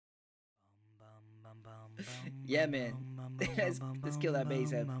Yeah, man. Let's kill that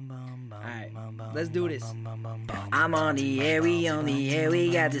bass head. Alright, let's do this. I'm on the air,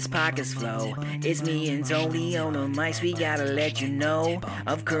 we got this pockets flow. It's me and Tony on the mics, we gotta let you know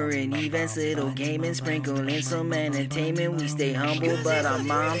of current events, little gaming, sprinkle in some entertainment. We stay humble, but our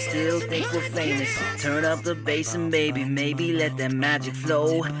moms still think we're famous. Turn up the bass and baby, maybe let that magic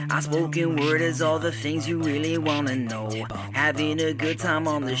flow. Our spoken word is all the things you really wanna know. Having a good time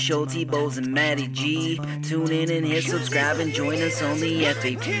on the show, T-Bows and Matty G. Tune in and hit subscribe and join us on the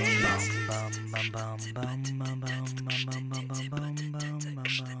FAP.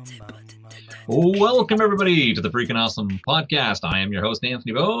 Welcome everybody to the Freaking Awesome Podcast. I am your host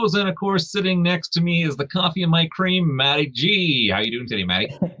Anthony Bose, and of course sitting next to me is the coffee and my cream, Matty G. How you doing today,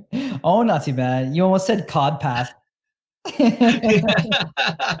 Matty? Oh, not too bad. You almost said cod path.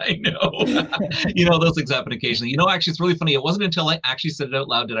 I know. You know, those things happen occasionally. You know, actually, it's really funny. It wasn't until I actually said it out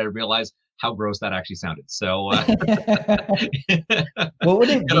loud did I realize how gross that actually sounded. So, What would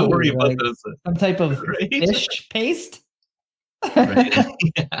it be? Gotta worry about like those. some type of Right? fish paste? Right?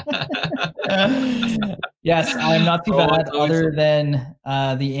 Yes, I'm not too Oh, bad. it's always Other than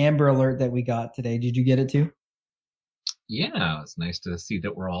the Amber Alert that we got today. Did you get it too? Yeah, it's nice to see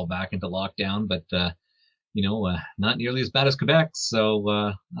that we're all back into lockdown, but you know, not nearly as bad as Quebec,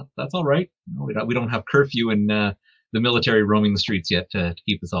 so that's all right. No, we don't have curfew and the military roaming the streets yet to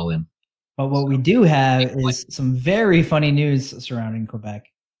keep us all in. But what we do have is some very funny news surrounding Quebec.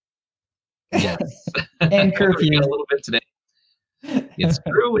 Yes, And curfew. a little bit today. It's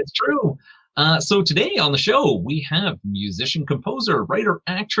true. It's true. So today on the show, we have musician, composer, writer,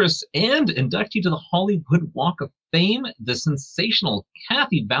 actress, and inductee to the Hollywood Walk of Fame, the sensational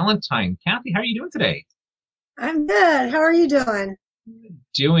Kathy Valentine. Kathy, how are you doing today? I'm good. How are you doing?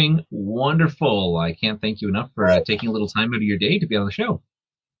 Doing wonderful. I can't thank you enough for taking a little time out of your day to be on the show.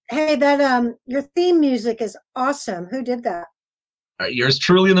 Hey, that your theme music is awesome. Who did that? Yours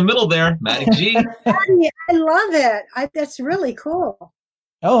truly in the middle there, Matty G. I love it. That's really cool.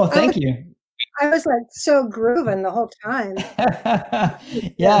 Oh, thank you. I was like so grooving the whole time.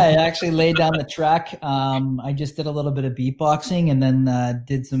 Yeah, I actually laid down the track. I just did a little bit of beatboxing and then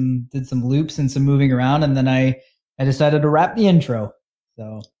did some loops and some moving around, and then I decided to rap the intro.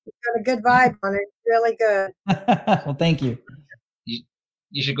 So You got a good vibe on it. Really good. well, thank you.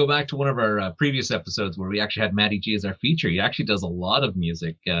 You should go back to one of our previous episodes where we actually had Matty G as our feature. He actually does a lot of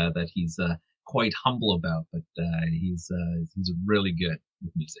music that he's quite humble about, but he's really good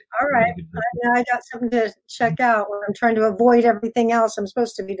with music. All right. Really Now I got something to check out where I'm trying to avoid everything else I'm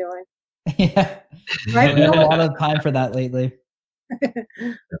supposed to be doing. Yeah, Right? I have a lot of time for that lately.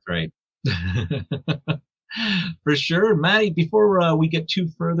 That's right. For sure. Matty, before we get too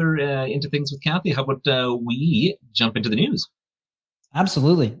further into things with Kathy, how about we jump into the news?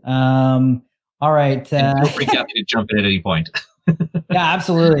 Absolutely. All right. And feel free, Kathy, to jump in at any point. Yeah,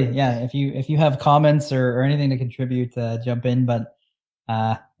 absolutely. Yeah, if you have comments or anything to contribute, jump in. But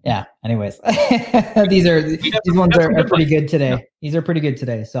yeah. Anyways, these ones are pretty good today. Yeah. These are pretty good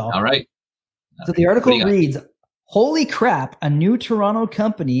today. So All right. So the article reads, "Holy crap! A new Toronto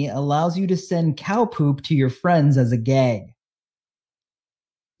company allows you to send cow poop to your friends as a gag."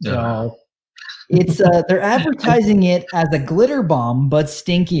 So it's they're advertising it as a glitter bomb, but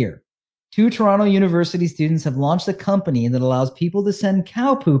stinkier. 2 Toronto University students have launched a company that allows people to send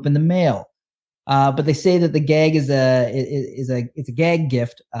cow poop in the mail. But they say that the gag is a gag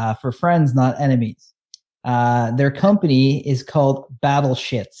gift for friends, not enemies. Their company is called Battle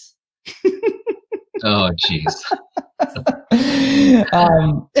Shits. Oh, jeez.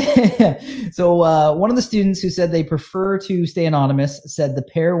 So one of the students who said they prefer to stay anonymous said the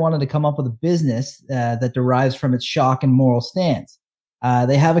pair wanted to come up with a business that derives from its shock and moral stance.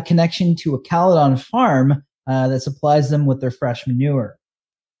 They have a connection to a Caledon farm that supplies them with their fresh manure.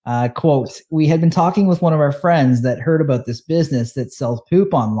 Quote, "We had been talking with one of our friends that heard about this business that sells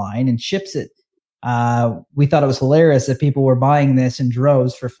poop online and ships it. We thought it was hilarious that people were buying this in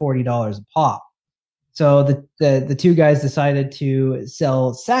droves for $40 a pop. So the 2 guys decided to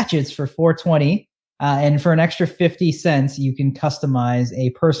sell sachets for $4.20, and for an extra 50 cents, you can customize a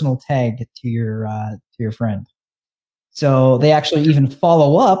personal tag to your friend. So they actually even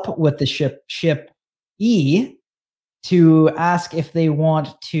follow up with the ship E to ask if they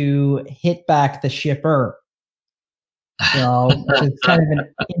want to hit back the shipper. So it's kind of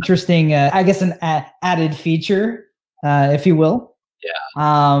an interesting, I guess, an added feature, if you will.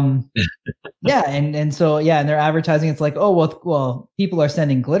 Yeah. Yeah, and so and they're advertising. It's like, oh well, people are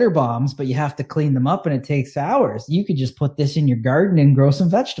sending glitter bombs, but you have to clean them up, and it takes hours. You could just put this in your garden and grow some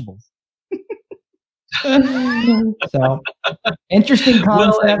vegetables. So interesting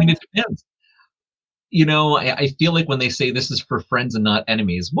concept. Well, I mean, it depends. I feel like when they say this is for friends and not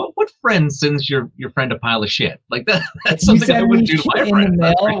enemies, what friend sends your friend a pile of shit? Like that's something I wouldn't do to my friend. In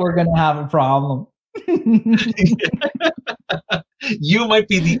the mail, we're gonna have a problem. You might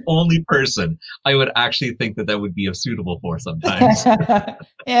be the only person I would actually think that would be suitable for sometimes.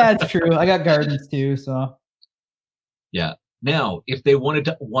 Yeah, it's true. I got gardens too, so. Yeah. Now, if they wanted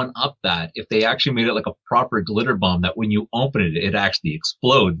to one up that, if they actually made it like a proper glitter bomb that when you open it, it actually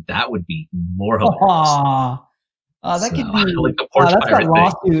explodes, that would be more hilarious. That could be like the porch that's got pirate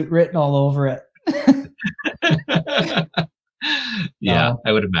lawsuit written all over it. Yeah,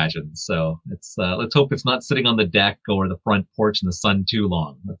 I would imagine. So let's hope it's not sitting on the deck or the front porch in the sun too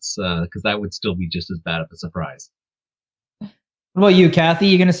long. Let's because that would still be just as bad of a surprise. What about you, Kathy?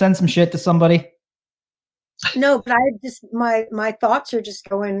 You gonna send some shit to somebody? No, but my thoughts are just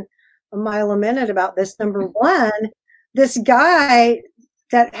going a mile a minute about this. Number one, this guy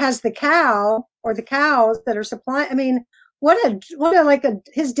that has the cow or the cows that are supplying. I mean,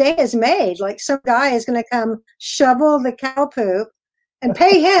 his day is made. Like some guy is going to come shovel the cow poop and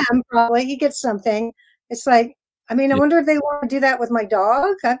pay him. Probably he gets something. It's like, I mean, I wonder if they want to do that with my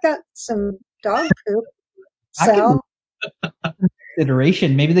dog. I've got some dog poop.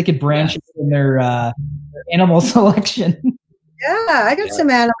 Consideration. Maybe they could branch in their animal selection. Yeah, I got some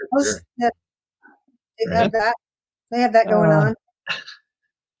animals that have that. They have that going on.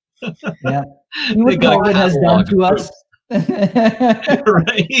 Yeah, what COVID has done to us.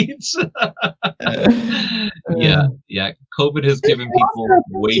 Right. Yeah. COVID has given people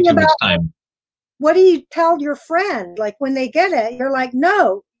way too much time. What do you tell your friend? Like when they get it, you're like,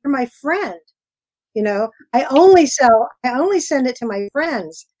 no, you're my friend. I only send it to my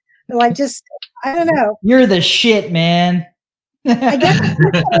friends. Like, just, I don't know. You're the shit, man. I guess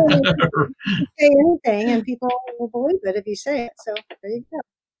you say anything and people will believe it if you say it. So there you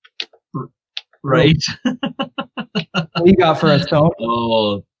go. Right. What you got for us, Tony?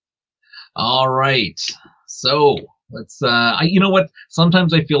 Oh, all right. So let's. You know what?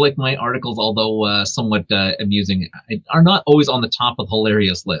 Sometimes I feel like my articles, although somewhat amusing, are not always on the top of the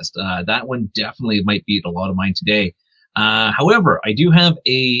hilarious list. That one definitely might beat a lot of mine today. However, I do have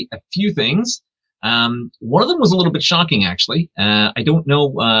a few things. One of them was a little bit shocking, actually. I don't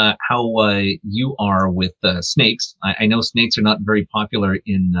know how you are with snakes. I know snakes are not very popular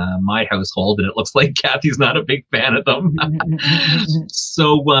in my household, and it looks like Kathy's not a big fan of them.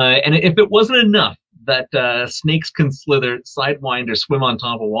 So, and if it wasn't enough that snakes can slither, sidewind, or swim on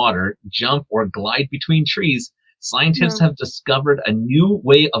top of water, jump, or glide between trees, scientists have discovered a new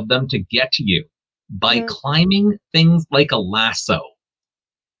way of them to get to you by climbing things like a lasso.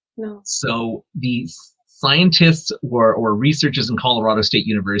 No. So the scientists or researchers in Colorado State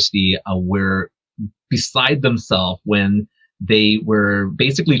University were beside themselves when they were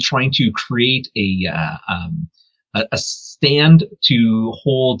basically trying to create a stand to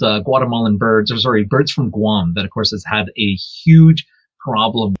hold birds from Guam that, of course, has had a huge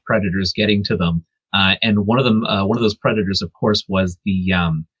problem with predators getting to them. And one of those predators, of course, was the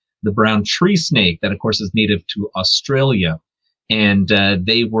brown tree snake that, of course, is native to Australia. And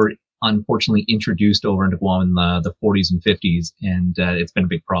they were unfortunately introduced over into Guam in the 40s and 50s, and it's been a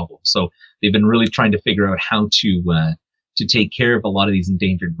big problem. So they've been really trying to figure out how to take care of a lot of these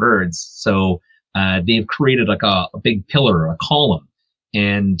endangered birds. So they've created like a big pillar, a column,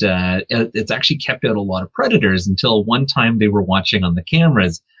 and it's actually kept out a lot of predators until one time they were watching on the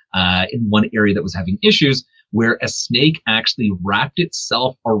cameras in one area that was having issues where a snake actually wrapped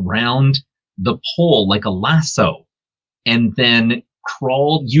itself around the pole like a lasso, and then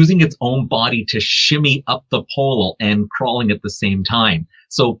crawled using its own body to shimmy up the pole and crawling at the same time.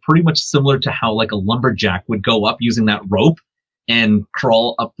 So pretty much similar to how like a lumberjack would go up using that rope and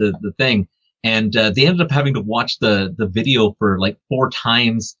crawl up the thing. And they ended up having to watch the video for like 4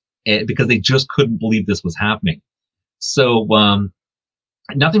 times because they just couldn't believe this was happening. So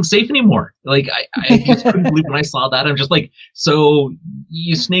nothing's safe anymore. Like I just couldn't believe when I saw that. I'm just like, so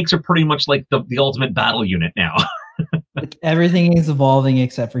you snakes are pretty much like the ultimate battle unit now. Like everything is evolving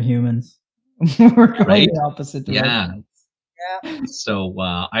except for humans. We're going the opposite direction. Yeah. So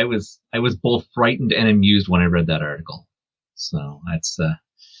I was both frightened and amused when I read that article. So that's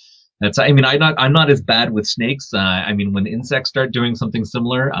I mean, I'm not as bad with snakes. I mean, when insects start doing something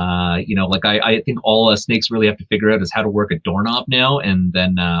similar, like I think all snakes really have to figure out is how to work a doorknob now, and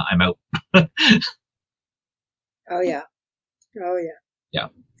then I'm out. Oh yeah. Yeah.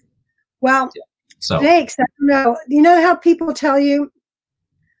 Well, so snakes, I don't know. You know how people tell you,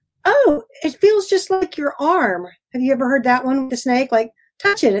 oh, it feels just like your arm. Have you ever heard that one with the snake? Like,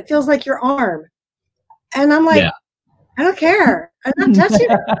 touch it. It feels like your arm. And I'm like, I don't care. I'm not touching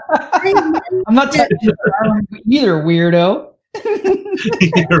it. I'm not touching your arm either, weirdo.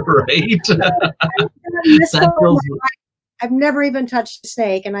 You're right. I've never even touched a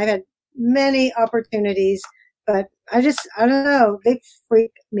snake, and I've had many opportunities, but I don't know. They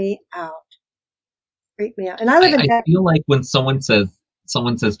freak me out. And I live in I feel like when someone says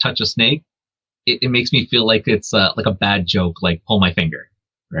touch a snake, it makes me feel like it's like a bad joke, like pull my finger,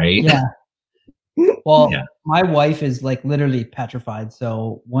 right? Yeah. Well, my wife is like literally petrified.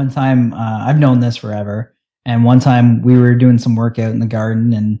 So one time, I've known this forever, and one time we were doing some work out in the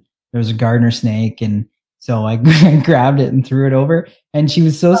garden, and there was a gardener snake, and so I grabbed it and threw it over, and she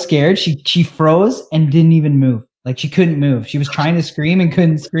was so scared, she froze and didn't even move. Like she couldn't move. She was trying to scream and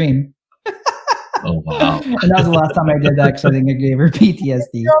couldn't scream. Oh wow! And that was the last time I did that because I think I gave her PTSD.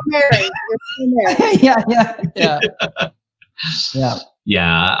 You're married. Yeah.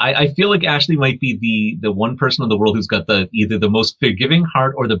 Yeah, I feel like Ashley might be the one person in the world who's got either the most forgiving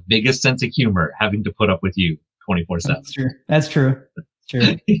heart or the biggest sense of humor, having to put up with you 24/7. That's true.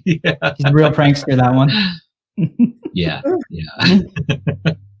 Yeah. She's a real prankster, that one. Yeah.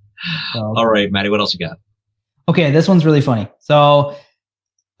 All right, Maddie, what else you got? Okay, this one's really funny. So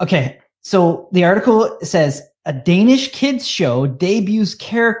the article says a Danish kids show debuts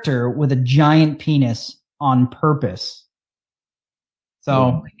character with a giant penis on purpose.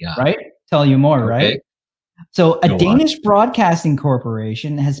 So, right? Tell you more, right? So a Danish broadcasting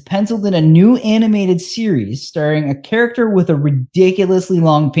corporation has penciled in a new animated series starring a character with a ridiculously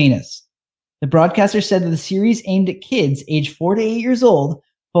long penis. The broadcaster said that the series aimed at kids aged 4 to 8 years old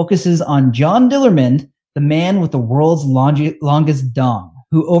focuses on John Dillermand, the man with the world's longest dong,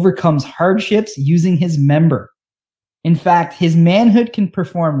 who overcomes hardships using his member. In fact, his manhood can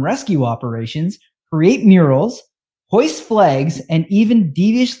perform rescue operations, create murals, hoist flags, and even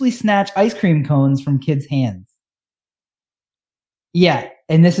deviously snatch ice cream cones from kids' hands. Yeah,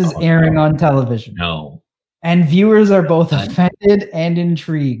 and this is airing on television. No. And viewers are both offended and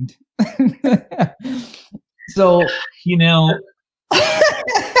intrigued. So,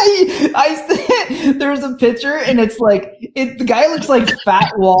 there's a picture, and it's like the guy looks like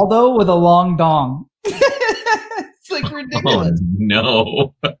Fat Waldo with a long dong. It's like ridiculous. Oh,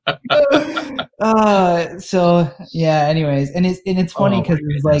 no. So yeah. Anyways, and it's funny because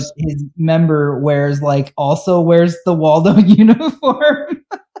it's like his member wears the Waldo uniform.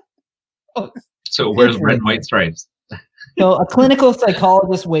 So it wears red and white stripes. So a clinical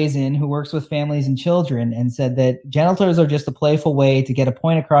psychologist weighs in who works with families and children and said that genitals are just a playful way to get a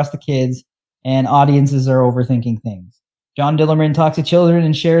point across to kids, and audiences are overthinking things. John Dillermand talks to children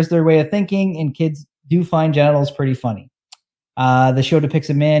and shares their way of thinking, and kids do find genitals pretty funny. The show depicts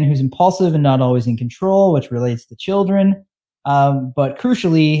a man who's impulsive and not always in control, which relates to children. But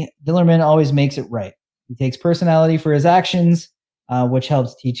crucially, Dillermand always makes it right. He takes personality for his actions, which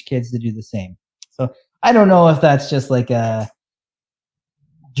helps teach kids to do the same. So I don't know if that's just like a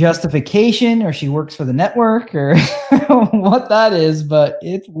justification or she works for the network or what that is, but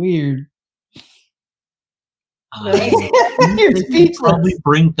it's weird. You're speechless. Probably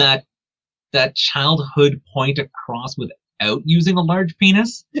bring that childhood point across without using a large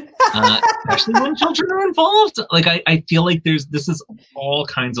penis, especially when children are involved. Like I feel like this is all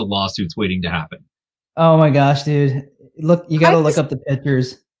kinds of lawsuits waiting to happen. Oh my gosh, dude! Look, you got to look up the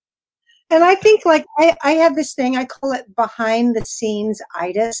pictures. And I think I have this thing, I call it behind the scenes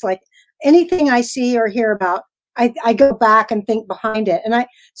itis. Like anything I see or hear about, I go back and think behind it. And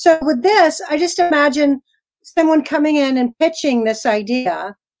so with this, I just imagine someone coming in and pitching this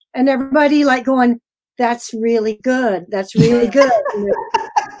idea and everybody like going, that's really good. That's really good.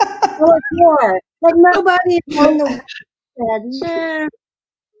 More. Like nobody along the way said,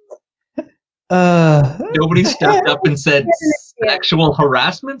 nobody stepped up and said sexual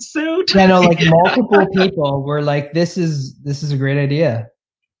harassment suit. Yeah, no, like multiple people were like, "This is a great idea."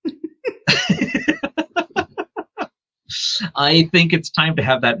 I think it's time to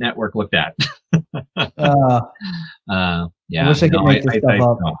have that network looked at. Yeah, I wish I could make this stuff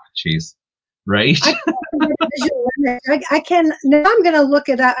up. Oh, jeez, right? I can now. I'm going to look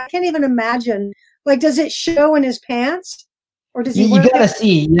it up. I can't even imagine. Like, does it show in his pants? Or does he? You gotta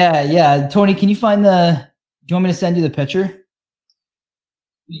see, yeah. Tony, can you find do you want me to send you the picture?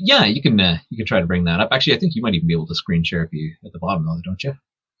 Yeah, you can try to bring that up. Actually, I think you might even be able to screen share if you at the bottom of it, don't you?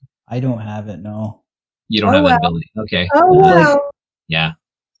 I don't have it. No. You don't have that ability. Okay. Oh wow. Yeah.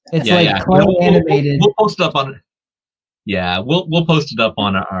 It's animated. We'll post it up on. Yeah, we'll post it up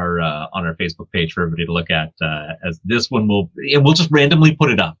on our Facebook page for everybody to look at. As this one we'll just randomly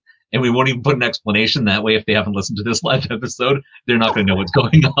put it up. And we won't even put an explanation. That way, if they haven't listened to this live episode, they're not going to know what's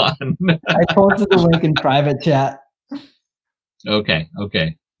going on. I posted the link in private chat. Okay.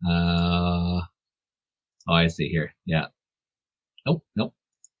 Oh, I see here. Yeah. Nope.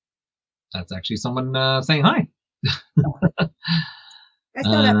 That's actually someone saying hi. I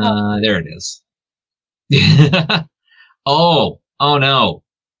saw that pop. There it is. Oh no.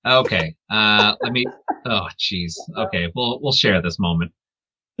 Okay. Let me. Oh, jeez. Okay, we'll share this moment.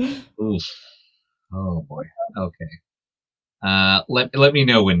 Oof. Oh boy. Okay. Let me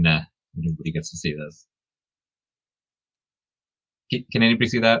know when anybody gets to see this. Can anybody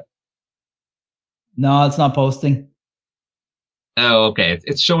see that? No, it's not posting. Oh, okay.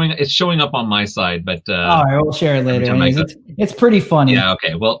 It's showing up on my side, but all right, we'll share it later. Anyways, it's pretty funny. Yeah.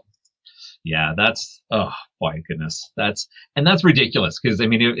 Okay. Well. Yeah. That's. Oh, my goodness. That's ridiculous because I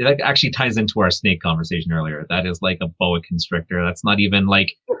mean it actually ties into our snake conversation earlier. That is like a boa constrictor. That's not even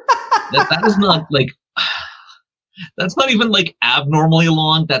like that is not like. That's not even like abnormally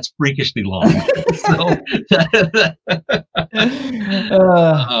long. That's freakishly long.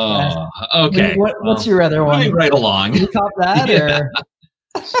 Okay. What's your other one? Moving right along. Can you top that? Yeah.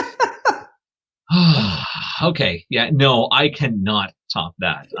 Okay. Yeah. No, I cannot top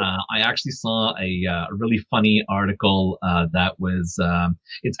that. I actually saw a really funny article that was.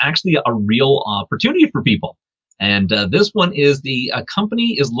 It's actually a real opportunity for people. And this one is a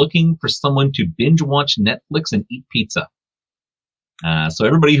company is looking for someone to binge watch Netflix and eat pizza. So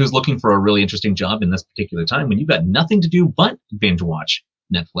everybody who's looking for a really interesting job in this particular time, when you've got nothing to do but binge watch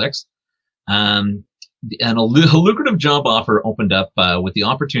Netflix, and a lucrative job offer opened up with the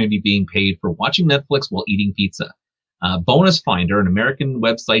opportunity being paid for watching Netflix while eating pizza. Bonus Finder, an American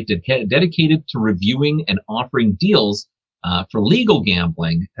website dedicated to reviewing and offering deals for legal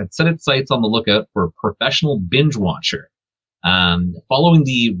gambling, had set its sights on the lookout for a professional binge watcher. Following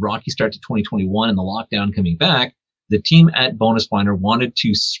the rocky start to 2021 and the lockdown coming back, the team at Bonus Finder wanted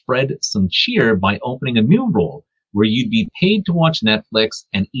to spread some cheer by opening a new role where you'd be paid to watch Netflix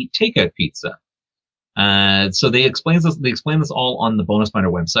and eat takeout pizza. So they explain this all on the Bonus Finder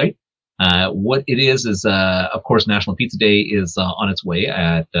website. What it is, of course, National Pizza Day is on its way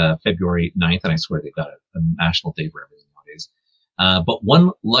at February 9th, and I swear they've got a national day for everything nowadays. But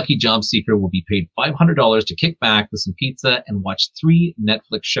one lucky job seeker will be paid $500 to kick back with some pizza and watch 3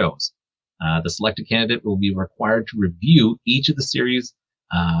 Netflix shows. The selected candidate will be required to review each of the series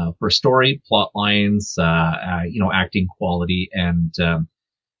for story, plot lines, acting quality, and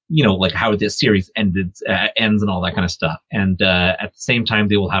like how this series ends and all that kind of stuff. And at the same time,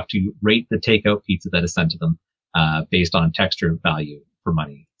 they will have to rate the takeout pizza that is sent to them based on texture, value for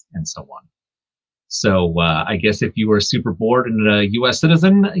money, and so on. So I guess if you were super bored and a U.S.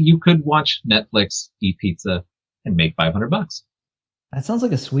 citizen, you could watch Netflix, eat pizza, and make $500. That sounds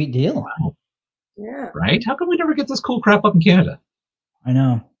like a sweet deal. Wow. Yeah. Right? How come we never get this cool crap up in Canada? I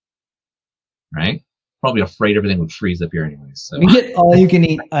know. Right? Probably afraid everything would freeze up here anyways. So. We get all you can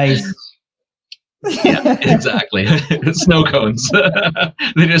eat ice. Yeah, exactly. Snow cones.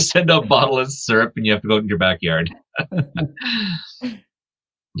 They just send out a bottle of syrup and you have to go in your backyard.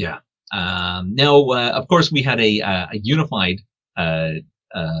 Yeah. Now, of course, we had a unified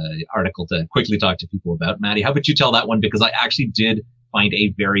article to quickly talk to people about. Maddie, how about you tell that one? Because I actually did find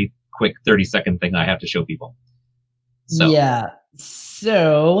a very quick 30-second thing I have to show people. So. Yeah.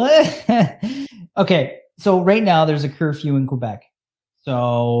 So, okay. So right now there's a curfew in Quebec.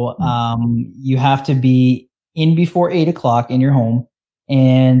 So you have to be in before 8 o'clock in your home.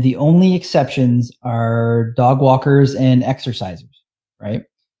 And the only exceptions are dog walkers and exercisers, right?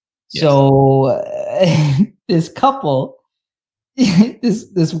 Yes. So this couple,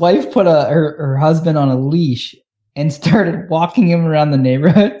 this wife put her husband on a leash and started walking him around the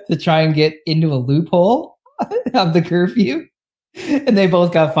neighborhood to try and get into a loophole of the curfew. And they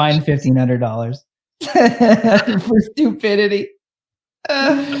both got fined $1,500 for stupidity.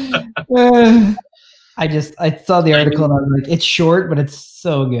 I saw the article and I was like, it's short, but it's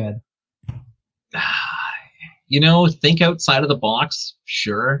so good. Think outside of the box,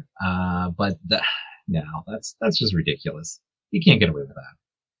 sure. But that's just ridiculous. You can't get away with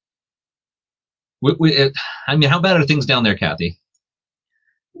that. How bad are things down there, Kathy?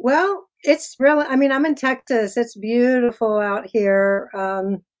 Well, it's really, I'm in Texas. It's beautiful out here.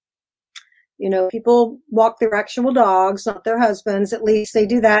 People walk their actual dogs, not their husbands. At least they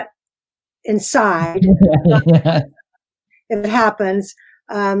do that inside. If it happens.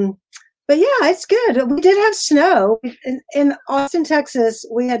 But yeah, it's good. We did have snow in Austin, Texas.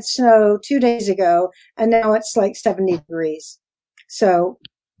 We had snow 2 days ago, and now it's like 70 degrees. So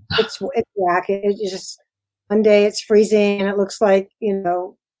it's whack. It's just one day it's freezing and it looks like,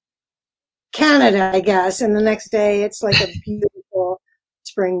 Canada, I guess. And the next day it's like a beautiful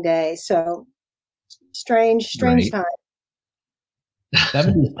spring day. So strange right. time.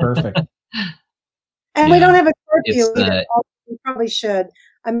 70 is perfect. And we don't have a curfew either. We probably should.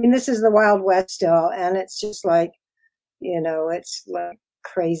 I mean, this is the Wild West still, and it's just like, it's like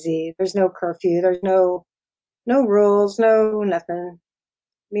crazy. There's no curfew. There's no rules, no nothing.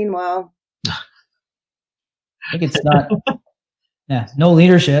 Meanwhile, I think it's not. Yeah, no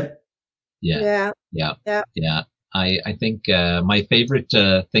leadership. Yeah. I think my favorite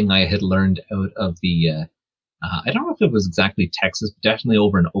thing I had learned out of the I don't know if it was exactly Texas, but definitely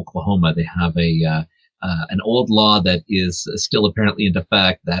over in Oklahoma, they have an old law that is still apparently in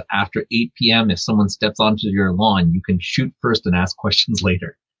effect that after 8 p.m., if someone steps onto your lawn, you can shoot first and ask questions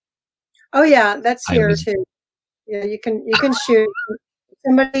later. Oh yeah, that's here too. Yeah, you can shoot. If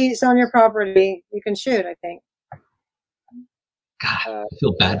somebody's on your property, you can shoot, I think. God, I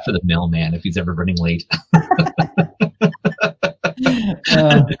feel bad for the mailman if he's ever running late.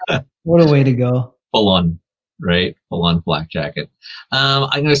 What a way to go. Full on, right? Full on flak jacket.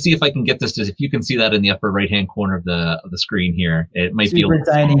 I'm going to see if I can get this. If you can see that in the upper right-hand corner of the screen here, it might be super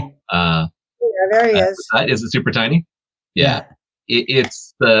tiny. Yeah, there he is. Is it super tiny? Yeah.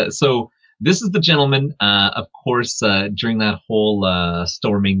 It's so this is the gentleman, of course, during that whole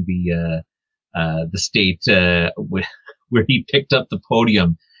storming the state where he picked up the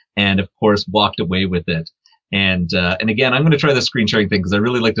podium and, of course, walked away with it. And again, I'm going to try the screen sharing thing because I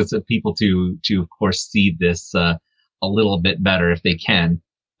really like to people to of course see this a little bit better if they can.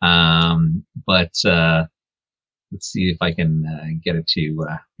 But let's see if I can get it to.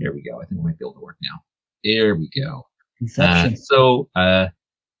 Here we go. I think it might be able to work now. There we go.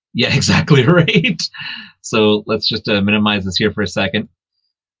 Yeah, exactly right. So let's just minimize this here for a second.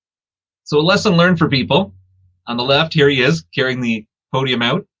 So a lesson learned for people. On the left, here he is carrying the podium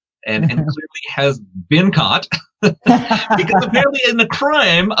out. And clearly has been caught because apparently in the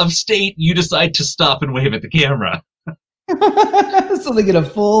crime of state, you decide to stop and wave at the camera. So they get a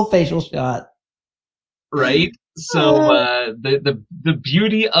full facial shot. Right? So the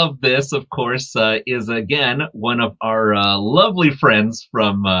beauty of this, of course, is again one of our lovely friends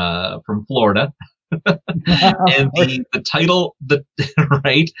from Florida. And the title,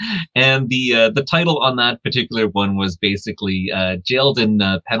 right, and the title on that particular one was basically jailed and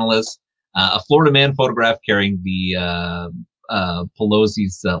penniless, a Florida man photographed carrying the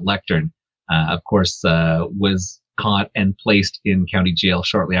Pelosi's lectern. Of course, was caught and placed in county jail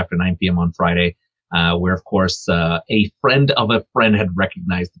shortly after 9 p.m. on Friday, where of course a friend of a friend had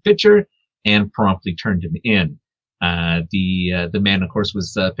recognized the picture and promptly turned him in. The man, of course,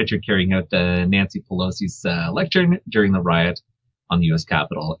 was pictured carrying out Nancy Pelosi's lecture during the riot on the U.S.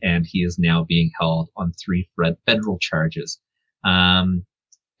 Capitol, and he is now being held on 3 federal charges. I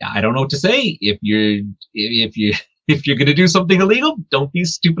don't know what to say. If you're going to do something illegal, don't be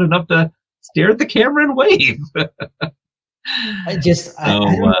stupid enough to stare at the camera and wave. I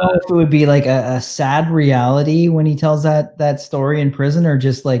don't know if it would be like a sad reality when he tells that story in prison, or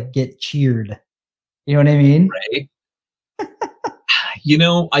just like get cheered. You know what I mean? Right.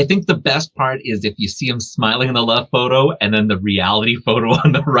 I think the best part is if you see him smiling in the left photo and then the reality photo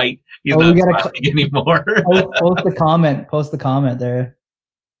on the right, he's not smiling anymore. Post the comment there.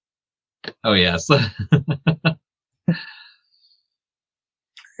 Oh, yes.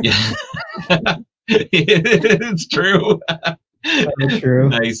 Yeah. It's true. That's true.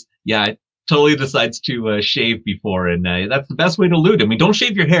 Nice. Yeah. Totally decides to shave before, and that's the best way to loot. I mean, don't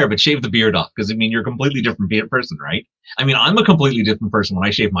shave your hair, but shave the beard off, because I mean, you're a completely different person, right? I mean, I'm a completely different person when I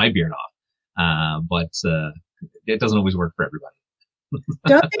shave my beard off, but it doesn't always work for everybody.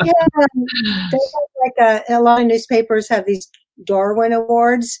 Don't they have a lot of newspapers have these Darwin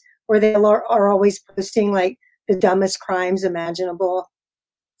Awards where they are always posting like the dumbest crimes imaginable.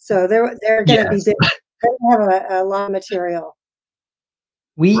 So they're going to be big. They have a lot of material.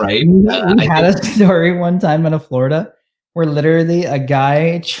 We had a story one time out of Florida where literally a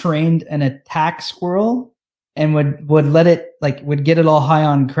guy trained an attack squirrel and would let it would get it all high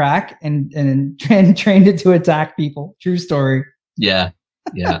on crack and trained it to attack people. True story. Yeah.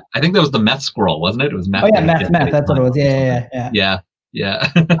 I think that was the meth squirrel, wasn't it? It was meth. Oh yeah, meth. That's what it was. Yeah.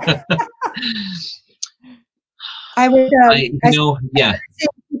 I would.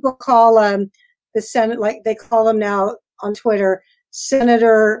 People call the Senate, like they call them now on Twitter,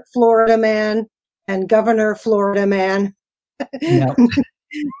 Senator Florida Man and Governor Florida Man. Yep.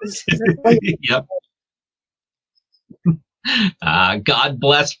 Yep. God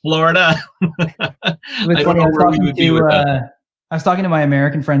bless Florida. I was talking to my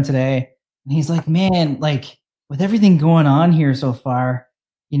American friend today, and he's like, man, like with everything going on here so far,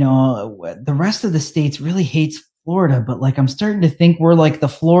 the rest of the states really hates Florida, but like I'm starting to think we're like the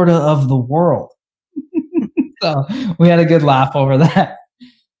Florida of the world. So we had a good laugh over that.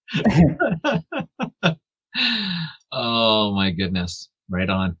 Oh my goodness! Right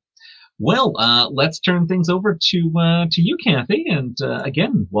on. Well, let's turn things over to you, Kathy, and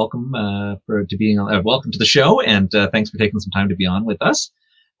again, welcome welcome to the show, and thanks for taking some time to be on with us.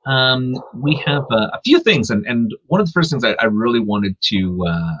 We have a few things, and one of the first things I really wanted to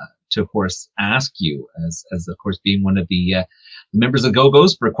of course ask you, as of course being one of the members of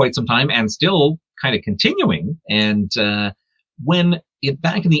GoGo's for quite some time, and still kind of continuing. And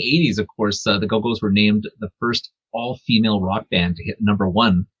back in the 80s, of course, the GoGo's were named the first all-female rock band to hit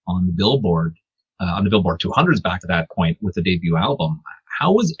 #1 on the Billboard 200s back to that point with the debut album.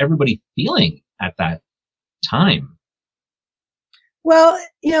 How was everybody feeling at that time? Well,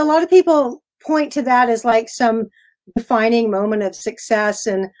 a lot of people point to that as like some defining moment of success.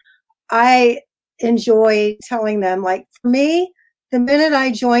 And I enjoy telling them, like, for me, the minute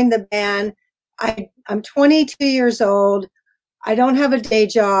I joined the band, I'm 22 years old. I don't have a day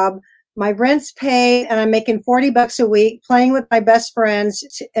job. My rent's paid, and I'm making $40 a week playing with my best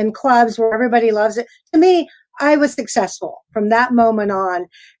friends in clubs where everybody loves it. To me, I was successful from that moment on.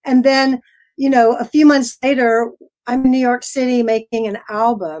 And then, a few months later, I'm in New York City making an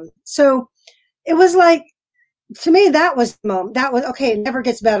album. So it was like, to me, that was the moment. That was, okay, it never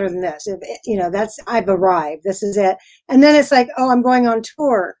gets better than this. I've arrived. This is it. And then it's like, oh, I'm going on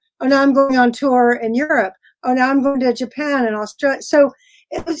tour. Oh, now I'm going on tour in Europe. Oh, now I'm going to Japan and Australia. So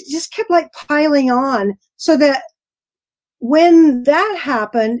it was just kept like piling on, so that when that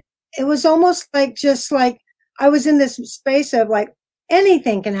happened, it was almost like just like I was in this space of like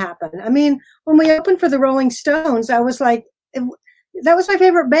anything can happen. I mean, when we opened for the Rolling Stones, I was like, that was my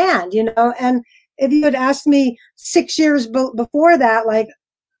favorite band, and if you had asked me 6 years before that, like,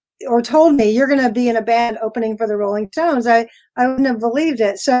 or told me you're going to be in a band opening for the Rolling Stones, I wouldn't have believed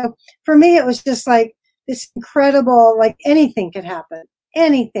it. So for me, it was just like this incredible, like anything could happen.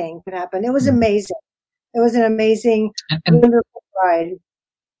 Anything could happen. It was amazing. It was an amazing, wonderful ride.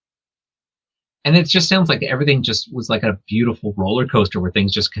 And it just sounds like everything just was like a beautiful roller coaster where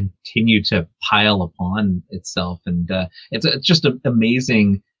things just continue to pile upon itself. And it's just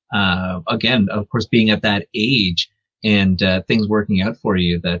amazing, again, of course, being at that age and things working out for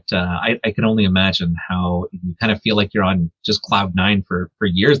you, that I can only imagine how you kind of feel like you're on just cloud nine for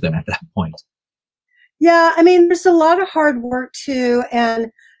years then at that point. Yeah, I mean, there's a lot of hard work too.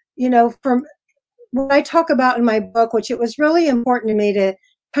 And, from what I talk about in my book, which it was really important to me to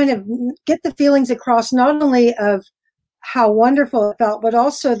kind of get the feelings across, not only of how wonderful it felt, but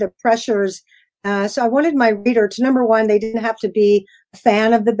also the pressures. So I wanted my reader to, number one, they didn't have to be a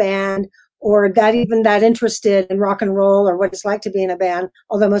fan of the band or that interested in rock and roll or what it's like to be in a band,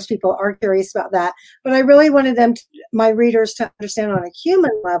 although most people are curious about that. But I really wanted my readers to understand on a human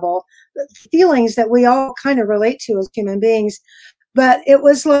level the feelings that we all kind of relate to as human beings. But it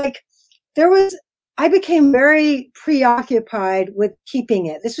was like, I became very preoccupied with keeping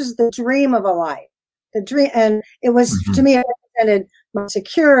it. This was the dream of a life. The dream, and it was, to me, it represented my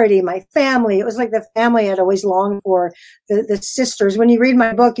security, my family. It was like the family I'd always longed for, the sisters. When you read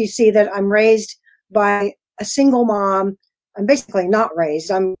my book, you see that I'm raised by a single mom. I'm basically not raised.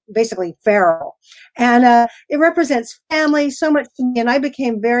 I'm basically feral. And it represents family so much to me. And I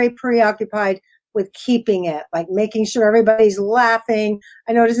became very preoccupied with keeping it, like making sure everybody's laughing.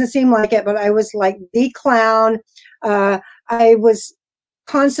 I know it doesn't seem like it, but I was like the clown. I was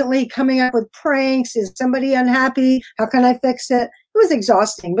constantly coming up with pranks. Is somebody unhappy? How can I fix it? It was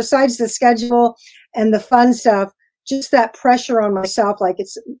exhausting. Besides the schedule and the fun stuff, just that pressure on myself, like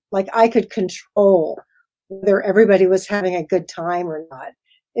it's like I could control whether everybody was having a good time or not.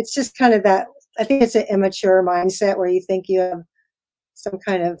 It's just kind of that, I think it's an immature mindset where you think you have some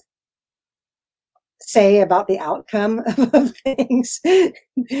kind of say about the outcome of things. I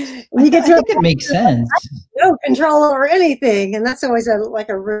think it makes sense. No control over anything. And that's always a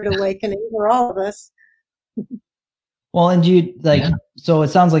rude awakening for all of us. Well, and so it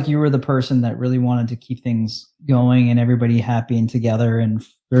sounds like you were the person that really wanted to keep things going and everybody happy and together. And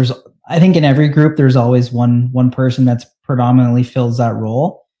I think in every group, there's always one person that's predominantly fills that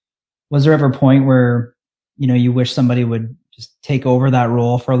role. Was there ever a point where, you wish somebody would just take over that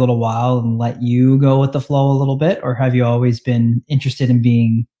role for a little while and let you go with the flow a little bit? Or have you always been interested in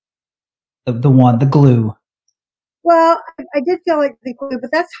being the glue? Well, I did feel like the glue,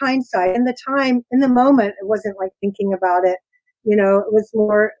 but that's hindsight. In the moment, it wasn't like thinking about it. It was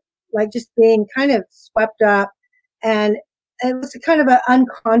more like just being kind of swept up, and it was kind of an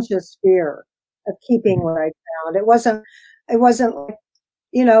unconscious fear of keeping what I found. It wasn't like,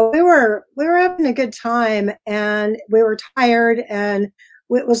 we were having a good time and we were tired, and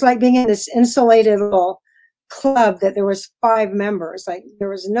it was like being in this insulated little club that there was 5 members. Like there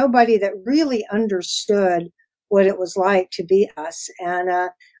was nobody that really understood what it was like to be us. And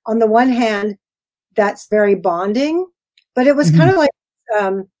on the one hand, that's very bonding, but it was kind of like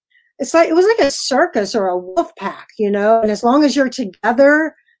it was like a circus or a wolf pack, you know. And as long as you're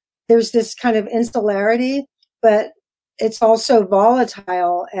together, there's this kind of insularity, but it's also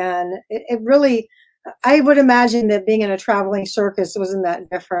volatile. And it really, I would imagine that being in a traveling circus wasn't that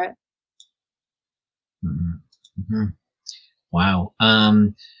different. Wow.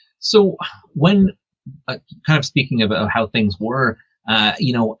 So when kind of speaking about how things were,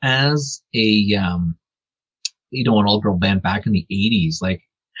 you know, as a you know, an all-girl band back in the 80s, like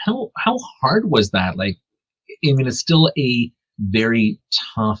how hard was that? Like, I mean, it's still a very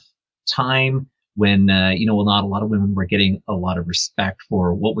tough time when you know, not a lot of women were getting a lot of respect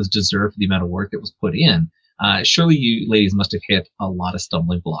for what was deserved for the amount of work that was put in. Surely you ladies must have hit a lot of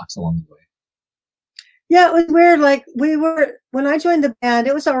stumbling blocks along the way. Yeah, it was weird. Like when I joined the band,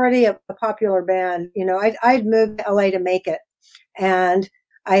 it was already a popular band. You know, I'd moved to LA to make it, and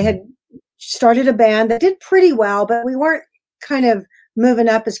I had started a band that did pretty well, but we weren't kind of moving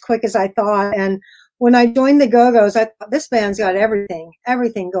up as quick as I thought. And when I joined the GoGo's, I thought this band's got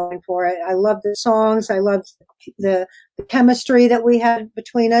everything going for it. I loved the songs. I loved the chemistry that we had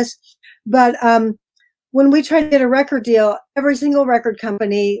between us. But when we tried to get a record deal, every single record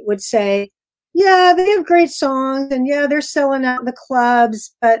company would say, yeah, they have great songs, and yeah, they're selling out the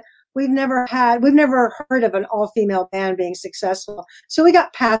clubs, but we've never heard of an all-female band being successful. So we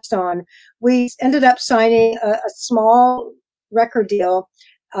got passed on. We ended up signing a small record deal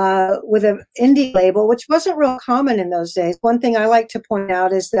with an indie label, which wasn't real common in those days. One thing I like to point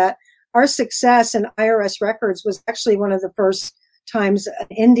out is that our success in IRS Records was actually one of the first times an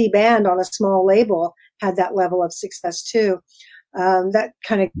indie band on a small label had that level of success too. That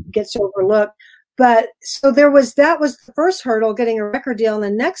kind of gets overlooked. But so that was the first hurdle, getting a record deal. And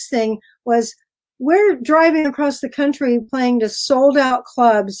the next thing was we're driving across the country playing to sold out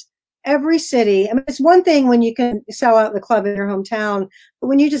clubs, every city. I mean, it's one thing when you can sell out the club in your hometown, but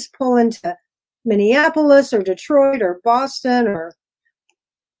when you just pull into Minneapolis or Detroit or Boston or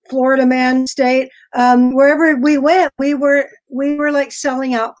Florida, man, state, wherever we went, we were like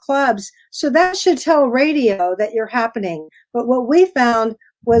selling out clubs. So that should tell radio that you're happening. But what we found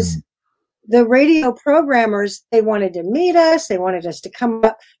was the radio programmers, they wanted to meet us. They wanted us to come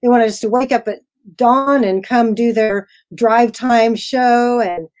up. They wanted us to wake up at dawn and come do their drive time show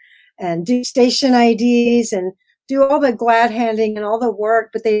and do station IDs and do all the glad handing and all the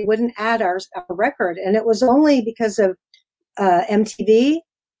work, but they wouldn't add our record. And it was only because of MTV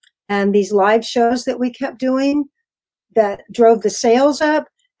and these live shows that we kept doing that drove the sales up.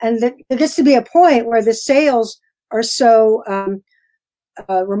 And there gets to be a point where the sales are so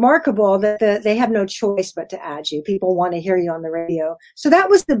remarkable that they have no choice but to add you. People want to hear you on the radio. So that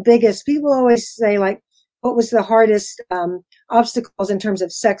was the biggest. People always say, like, what was the hardest obstacles in terms of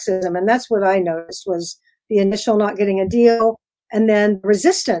sexism? And that's what I noticed was the initial not getting a deal and then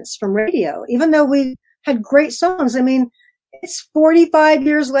resistance from radio, even though we had great songs. I mean, it's 45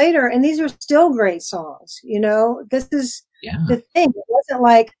 years later and these are still great songs. You know, this is the thing. It wasn't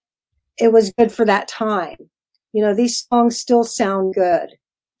like it was good for that time. You know, these songs still sound good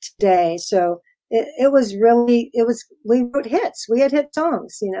today. So we wrote hits. We had hit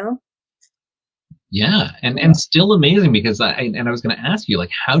songs, you know? Yeah. And still amazing because I was going to ask you,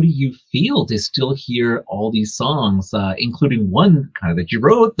 like, how do you feel to still hear all these songs, including one kind of that you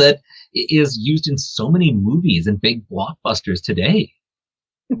wrote that is used in so many movies and big blockbusters today?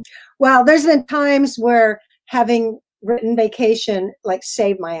 Well, there's been times where having written Vacation, like,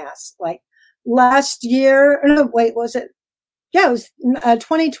 saved my ass. Like, last year, no, wait, was it? Yeah, it was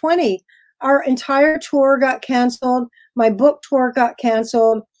 2020. Our entire tour got canceled. My book tour got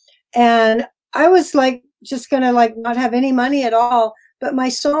canceled. And I was like, just going to like not have any money at all. But my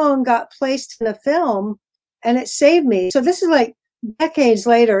song got placed in a film and it saved me. So this is like decades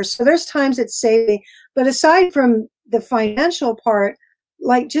later. So there's times it saved me. But aside from the financial part,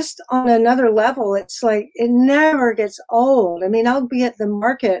 like just on another level, it's like it never gets old. I mean, I'll be at the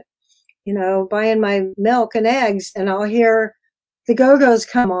market, you know, buying my milk and eggs, and I'll hear the Go-Go's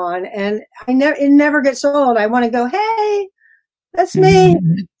come on, and it never gets old. I want to go, hey, that's me.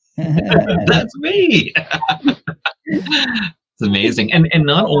 That's me. It's amazing, and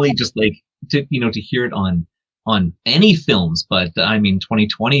not only just like to hear it on any films, but I mean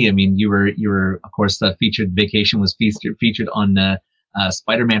 2020. I mean you were of course featured. Vacation was featured on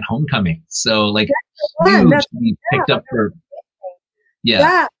Spider-Man: Homecoming. So like huge, picked up for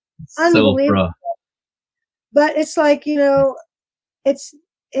unbelievable. But it's like, you know, it's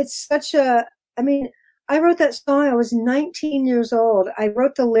such a, I mean, I wrote that song. I was 19 years old. I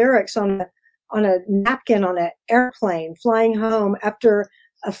wrote the lyrics on a napkin on an airplane flying home after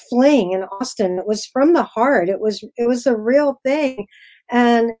a fling in Austin. It was from the heart. It was a real thing.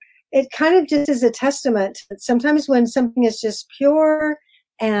 And it kind of just is a testament that sometimes when something is just pure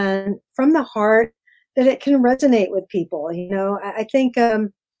and from the heart, that it can resonate with people. I think,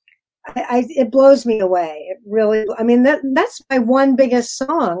 it blows me away. It really, I mean, that's my one biggest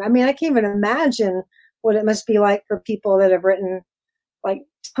song. I mean, I can't even imagine what it must be like for people that have written like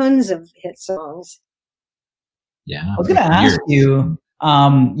tons of hit songs. Yeah. I was going to ask you,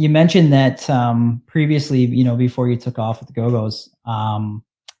 you mentioned that previously, before you took off with the Go-Go's,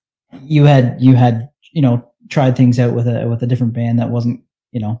 you had tried things out with a different band that wasn't,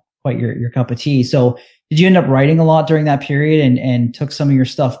 quite your cup of tea. So did you end up writing a lot during that period and took some of your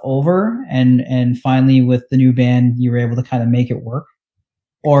stuff over and finally with the new band, you were able to kind of make it work?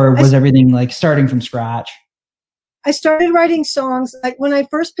 Or was everything like starting from scratch? I started writing songs. Like when I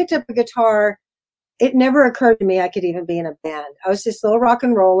first picked up a guitar, it never occurred to me I could even be in a band. I was this little rock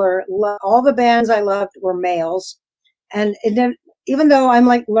and roller. All the bands I loved were males. And even though I'm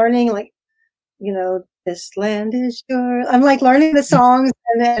like learning, like, this land is yours. I'm like learning the songs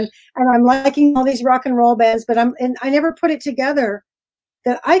and I'm liking all these rock and roll bands, but I never put it together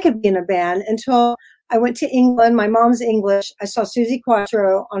that I could be in a band until I went to England. My mom's English. I saw Susie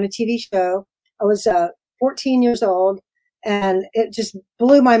Quattro on a TV show. I was 14 years old and it just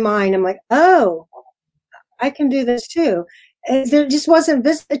blew my mind. I'm like, oh, I can do this too. And there just wasn't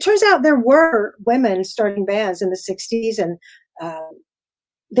this. It turns out there were women starting bands in the 60s and,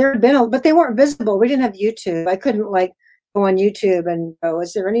 there had been, but they weren't visible. We didn't have YouTube. I couldn't like go on YouTube and go,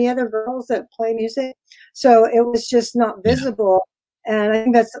 is there any other girls that play music? So it was just not visible. Yeah. And I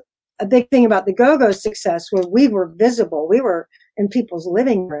think that's a big thing about the Go-Go's success, where we were visible. We were in people's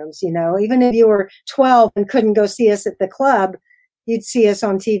living rooms, even if you were 12 and couldn't go see us at the club, you'd see us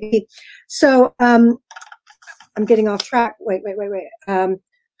on TV. So, I'm getting off track. Wait. I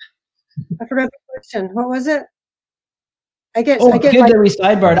forgot the question. What was it? I get good that we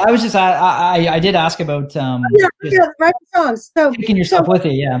sidebarred. I was just I did ask about writing songs. So taking yourself with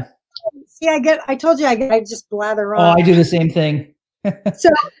you, yeah. See, I told you I just blather on. Oh, I do the same thing. So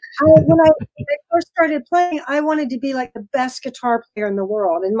when I first started playing, I wanted to be like the best guitar player in the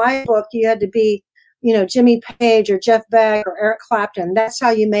world. In my book, you had to be, Jimmy Page or Jeff Beck or Eric Clapton. That's how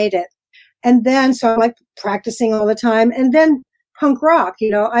you made it. And then so I'm like practicing all the time. And then punk rock,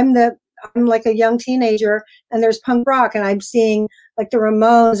 I'm like a young teenager and there's punk rock and I'm seeing like the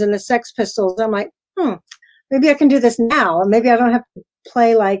Ramones and the Sex Pistols. I'm like, maybe I can do this now. Maybe I don't have to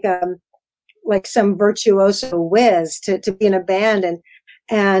play like some virtuoso whiz to be in a band.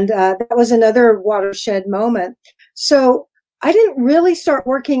 And that was another watershed moment. So I didn't really start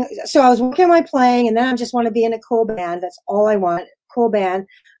working. So I was working on my playing and then I just want to be in a cool band. That's all I want, cool band.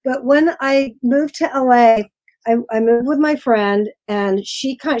 But when I moved to LA, I moved with my friend and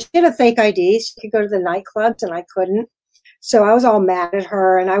she had a fake ID. She could go to the nightclubs and I couldn't. So I was all mad at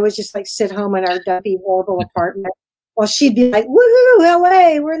her and I was just like sit home in our dumpy, horrible apartment while she'd be like, woohoo,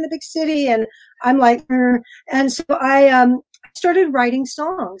 LA, we're in the big city. And I'm like, and so I started writing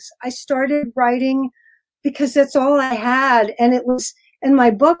songs. I started writing because that's all I had. And it was in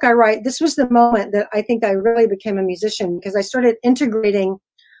my book, this was the moment that I think I really became a musician because I started integrating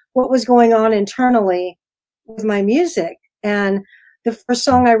what was going on internally with my music. And the first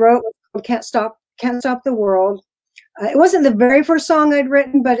song I wrote was called Can't Stop the World. It wasn't the very first song I'd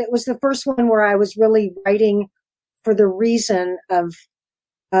written, but it was the first one where I was really writing for the reason of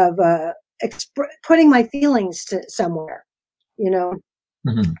putting my feelings to somewhere,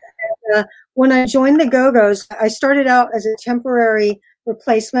 Mm-hmm. And, when I joined the Go-Go's, I started out as a temporary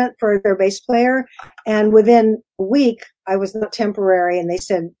replacement for their bass player. And within a week, I was not temporary. And they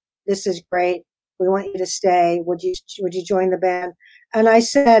said, this is great. We want you to stay. Would you join the band? And I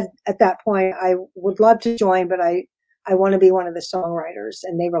said at that point, I would love to join, but I want to be one of the songwriters.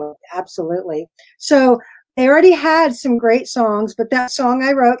 And they were like, absolutely. So they already had some great songs, but that song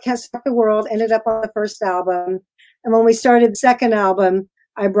I wrote, Can't Stop the World, ended up on the first album. And when we started the second album,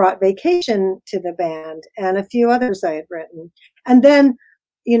 I brought Vacation to the band and a few others I had written. And then,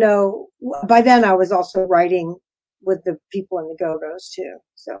 by then I was also writing with the people in the Go-Go's too.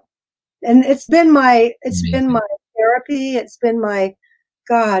 So. And it's been my therapy. It's been my,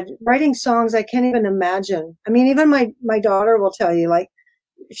 God, writing songs I can't even imagine. I mean, even my daughter will tell you, like,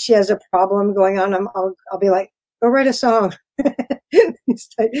 if she has a problem going on, I'll be like, go write a song.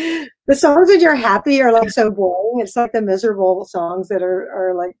 Like, the songs that you're happy are like so boring. It's like the miserable songs that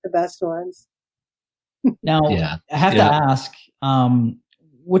are like the best ones. Now, I have to ask,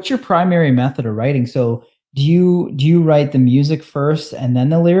 what's your primary method of writing? So do you write the music first and then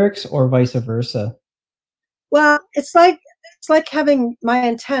the lyrics, or vice versa? Well, it's like having my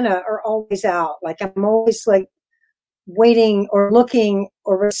antenna are always out. Like I'm always like waiting or looking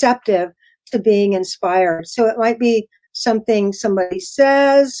or receptive to being inspired. So it might be something somebody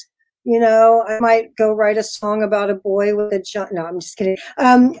says, I might go write a song about a boy with a giant. No, I'm just kidding.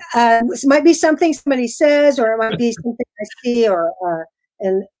 It might be something somebody says, or it might be something I see, or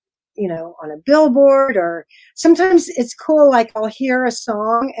and on a billboard, or sometimes it's cool. Like I'll hear a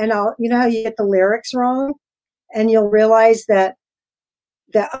song and how you get the lyrics wrong, and you'll realize that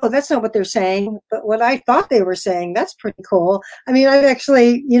oh, that's not what they're saying, but what I thought they were saying, that's pretty cool. I mean, I've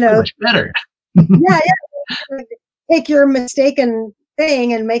actually, much better. yeah, take your mistaken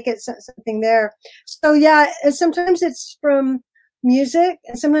thing and make it something there. So yeah, and sometimes it's from music,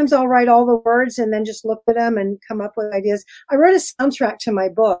 and sometimes I'll write all the words and then just look at them and come up with ideas. I wrote a soundtrack to my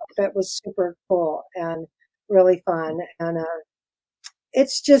book that was super cool and really fun, and it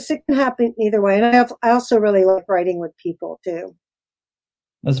can happen either way. And I also really like writing with people too.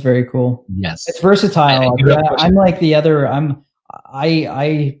 That's very cool. Yes, it's versatile. I'm like the other.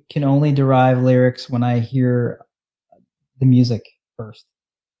 I can only derive lyrics when I hear the music first.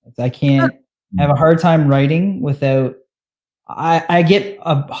 I can't have a hard time writing without. I get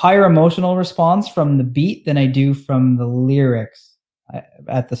a higher emotional response from the beat than I do from the lyrics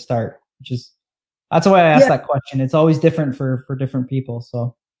at the start. That's why I asked that question. It's always different for different people.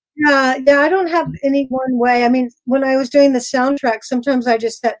 So. Yeah, I don't have any one way. I mean, when I was doing the soundtrack, sometimes I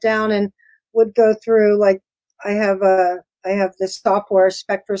just sat down and would go through, like, I have this software,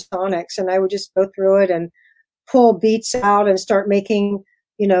 Spectrasonics, and I would just go through it and pull beats out and start making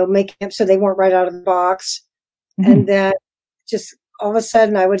up so they weren't right out of the box. Mm-hmm. And then just all of a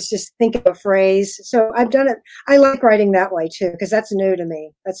sudden I would just think of a phrase. So I've done it. I like writing that way too, because that's new to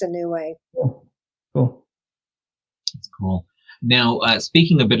me. That's a new way. Cool. That's cool. Now,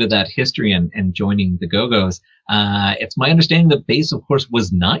 speaking a bit of that history and joining the GoGo's, it's my understanding that bass, of course,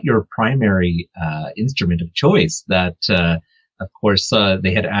 was not your primary instrument of choice. That, of course,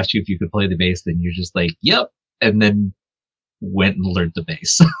 they had asked you if you could play the bass, then you're just like, yep, and then went and learned the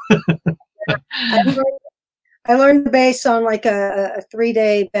bass. I learned the bass on like a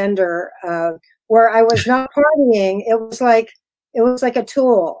 3-day bender where I was not partying. It was like a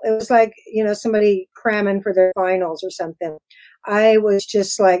tool. It was like, somebody cramming for their finals or something. I was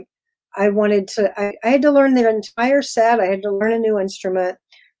just like, I had to learn their entire set. I had to learn a new instrument.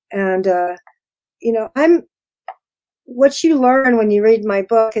 And, what you learn when you read my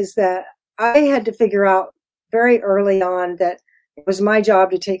book is that I had to figure out very early on that it was my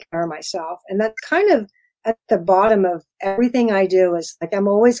job to take care of myself. And that's kind of at the bottom of everything I do. Is like, I'm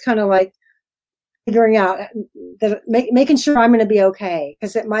always kind of like figuring out that making sure I'm going to be okay.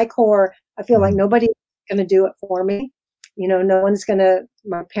 Because at my core, I feel like nobody's going to do it for me. No one's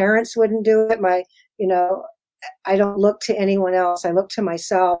my parents wouldn't do it. I don't look to anyone else. I look to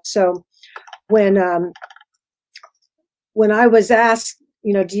myself. So when I was asked,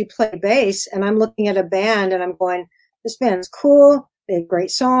 do you play bass? And I'm looking at a band and I'm going, this band's cool. They have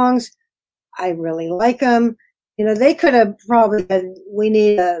great songs. I really like them. They could have probably said, we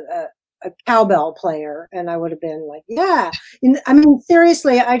need a cowbell player. And I would have been like, yeah. I mean,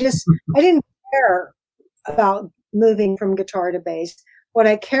 seriously, I didn't care about moving from guitar to bass. What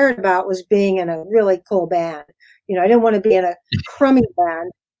I cared about was being in a really cool band. I didn't want to be in a crummy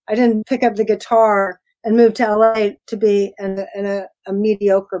band. I didn't pick up the guitar and move to LA to be in a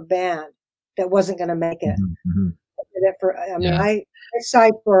mediocre band that wasn't going to make it. Mm-hmm. I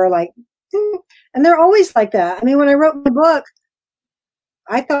decide for like, and they're always like that. I mean, when I wrote my book,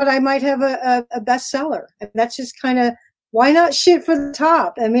 I thought I might have a bestseller. And that's just kind of, why not shoot for the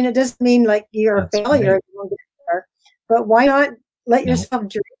top? I mean, it doesn't mean like you're a failure. Right. But why not let yourself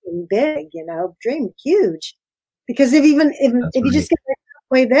dream big, dream huge? Because if you just get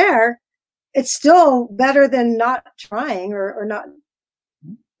halfway there, it's still better than not trying or not,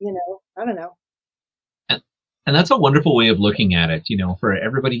 I don't know. And that's a wonderful way of looking at it, for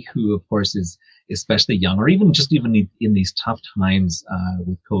everybody who, of course, is especially young, or even in these tough times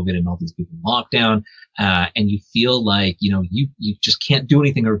with COVID and all these people in lockdown, and you feel like, you just can't do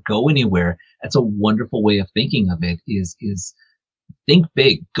anything or go anywhere. That's a wonderful way of thinking of it is think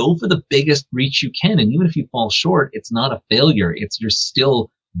big, go for the biggest reach you can. And even if you fall short, it's not a failure. You're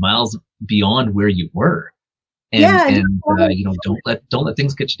still miles beyond where you were. And don't let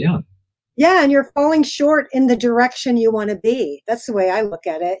things get you down. Yeah, and you're falling short in the direction you want to be. That's the way I look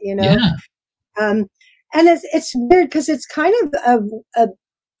at it, Yeah. And it's weird because it's kind of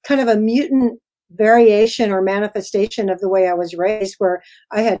a mutant variation or manifestation of the way I was raised, where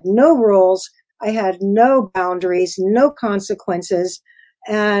I had no rules, I had no boundaries, no consequences.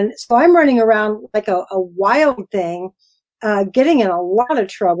 And so I'm running around like a wild thing, getting in a lot of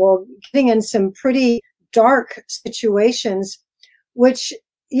trouble, getting in some pretty dark situations, which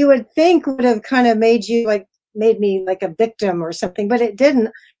you would think would have kind of made me like a victim or something, but it didn't.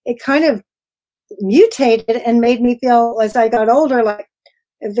 It kind of mutated and made me feel, as I got older, like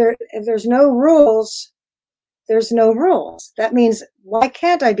if there's no rules, there's no rules. That means, why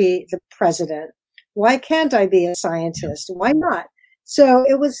can't I be the president? Why can't I be a scientist? Why not? So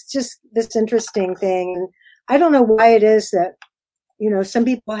it was just this interesting thing. And I don't know why it is that, some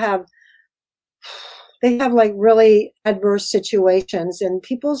people have like really adverse situations, and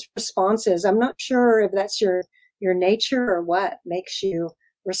people's responses, I'm not sure if that's your nature or what makes you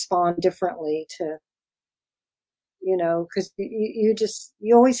respond differently to, because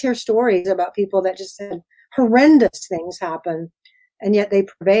you always hear stories about people that just had horrendous things happen, and yet they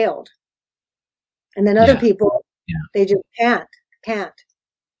prevailed. And then other people, they just can't.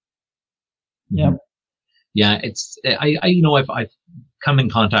 Yeah. Yeah. It's, I've come in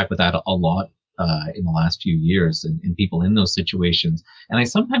contact with that a lot in the last few years, and people in those situations. And I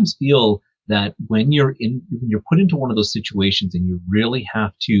sometimes feel that when you're put into one of those situations and you really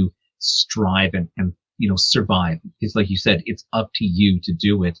have to strive and survive, it's like you said, it's up to you to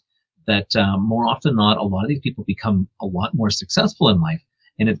do it, that more often than not, a lot of these people become a lot more successful in life.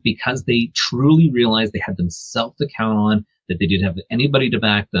 And it's because they truly realized they had themselves to count on, that they didn't have anybody to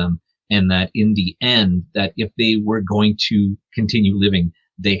back them, and that in the end, that if they were going to continue living,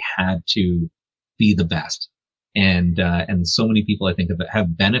 they had to be the best. And so many people, I think,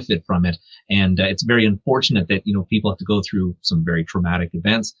 have benefit from it. And it's very unfortunate that, people have to go through some very traumatic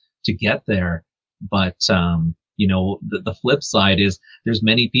events to get there. But, the flip side is there's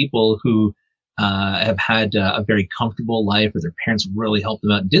many people who have had a very comfortable life, or their parents really helped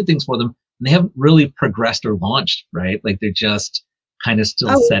them out and did things for them, and they haven't really progressed or launched, right? Like they're just kind of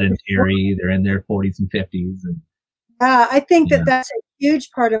still sedentary. They're in their 40s and 50s. And I think that's a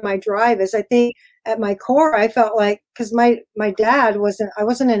huge part of my drive. Is I think at my core, I felt like, because my dad I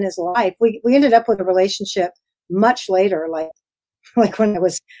wasn't in his life. We ended up with a relationship much later, like when I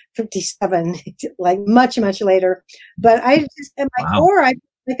was 57, like much, much later. But I just, at my core, I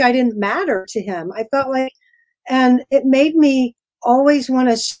think I didn't matter to him. I felt like, and it made me always want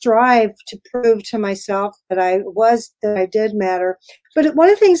to strive to prove to myself that I did matter. But one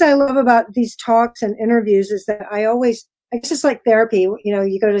of the things I love about these talks and interviews is that I guess it's like therapy.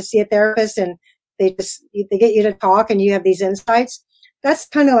 You go to see a therapist and they get you to talk and you have these insights. That's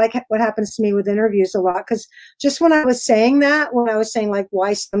kind of like what happens to me with interviews a lot. Because just when I was saying like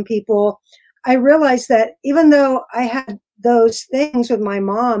why some people, I realized that even though I had those things with my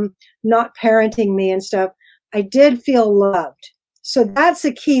mom not parenting me and stuff, I did feel loved. So that's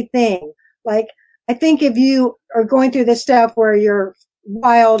a key thing. Like, I think if you are going through this stuff where you're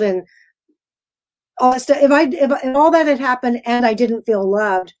wild and all that stuff, if all that had happened and I didn't feel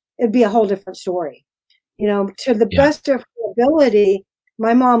loved, it'd be a whole different story. To the best of her ability,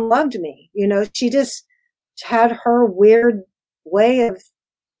 my mom loved me. She just had her weird way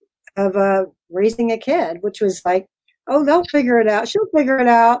of raising a kid, which was like, oh, they'll figure it out. She'll figure it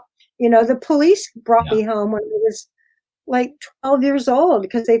out. The police brought me home when I was like 12 years old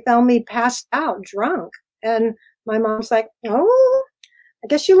because they found me passed out drunk. And my mom's like, oh, I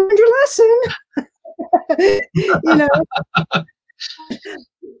guess you learned your lesson.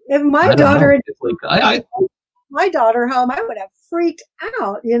 If my daughter had my daughter home, I would have freaked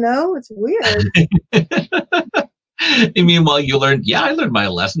out. It's weird. You mean, well, you learned, I learned my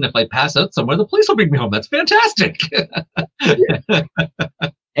lesson. If I pass out somewhere, the police will bring me home. That's fantastic.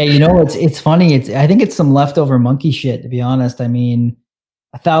 Hey, it's funny. I think it's some leftover monkey shit, to be honest. I mean,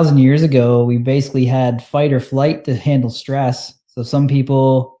 1,000 years ago, we basically had fight or flight to handle stress. So some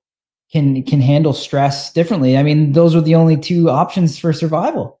people can handle stress differently. I mean, those were the only two options for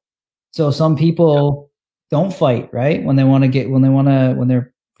survival. So some people don't fight, right? When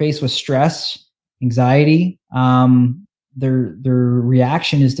they're faced with stress, anxiety, their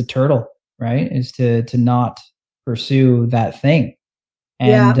reaction is to turtle, right? Is to not pursue that thing.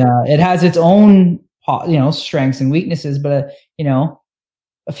 And it has its own, strengths and weaknesses. But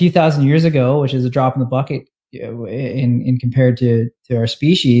a few thousand years ago, which is a drop in the bucket in compared to our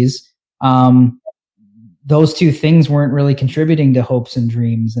species, those two things weren't really contributing to hopes and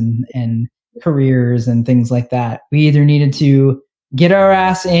dreams and careers and things like that. We either needed to get our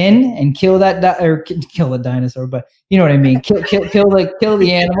ass in and kill kill the dinosaur, but you know what I mean, kill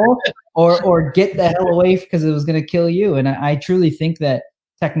the animal, or get the hell away because it was going to kill you. And I truly think that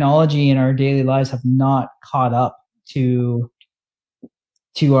technology in our daily lives have not caught up to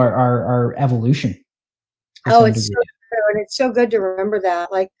our evolution. Oh, it's so true. And it's so good to remember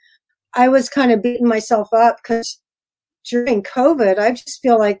that. Like, I was kind of beating myself up because during COVID, I just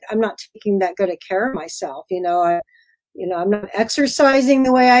feel like I'm not taking that good of care of myself. I'm not exercising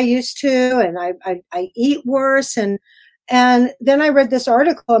the way I used to, and I eat worse. And then I read this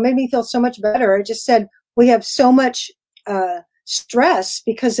article. It made me feel so much better. It just said we have so much stress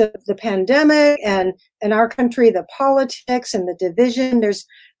because of the pandemic and in our country, the politics and the division.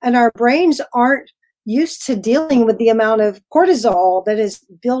 And our brains aren't used to dealing with the amount of cortisol that is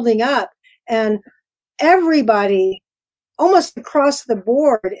building up, and everybody almost across the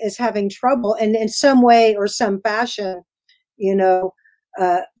board is having trouble, and in some way or some fashion,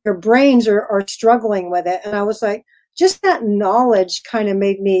 their brains are struggling with it. And I was like, just that knowledge kind of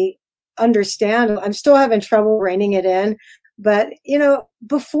made me understand. I'm still having trouble reining it in, but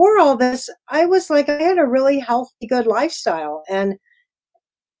before all this, I was like, I had a really healthy, good lifestyle, and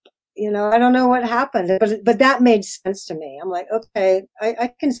I don't know what happened, but that made sense to me. I'm like, okay,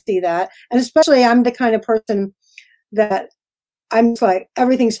 I can see that. And especially I'm the kind of person that I'm just like,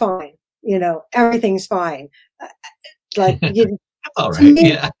 everything's fine. Everything's fine. Like, all right.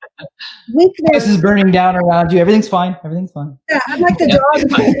 Yeah. This is burning down around you. Everything's fine. Everything's fine. Yeah. I'm like the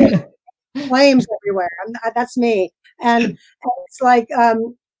dog flames everywhere. That's me. And it's like,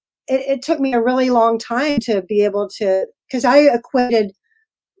 it took me a really long time to be able to, because I equated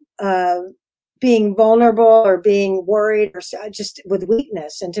being vulnerable or being worried or just with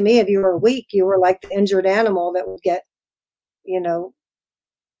weakness. And to me, if you were weak, you were like the injured animal that would get,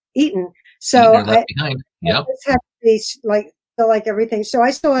 eaten. So I just have to be feel like everything. So I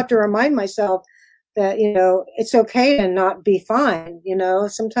still have to remind myself that, it's okay to not be fine.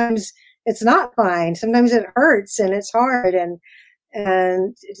 Sometimes it's not fine. Sometimes it hurts and it's hard, and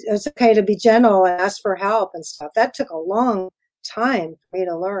it's okay to be gentle and ask for help and stuff. That took a long time for me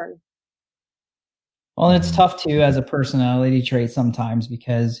to learn. Well, it's tough too as a personality trait sometimes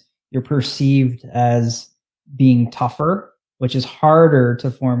because you're perceived as being tougher, which is harder to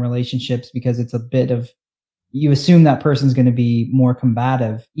form relationships because it's a bit of, you assume that person's going to be more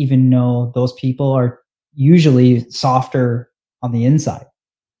combative, even though those people are usually softer on the inside.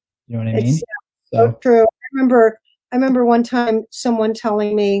 You know what I mean? So true. I remember one time someone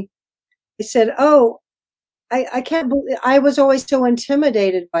telling me, they said, "Oh, I can't believe, I was always so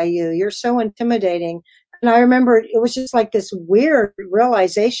intimidated by you. You're so intimidating." And I remember it was just like this weird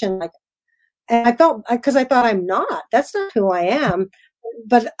realization, and I felt, because I thought that's not who I am.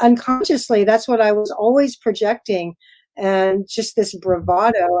 But unconsciously, that's what I was always projecting, and just this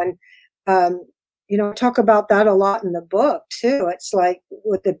bravado. And, I talk about that a lot in the book too. It's like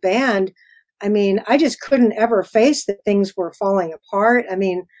with the band, I mean, I just couldn't ever face that things were falling apart. I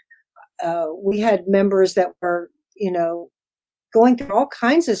mean, we had members that were, going through all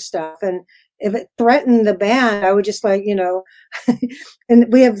kinds of stuff. And if it threatened the band, I would just like, and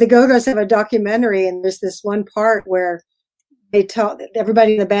the GoGo's have a documentary, and there's this one part where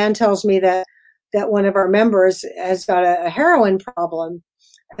everybody in the band tells me that one of our members has got a heroin problem.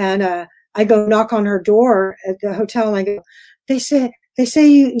 And I go knock on her door at the hotel, and I go, they say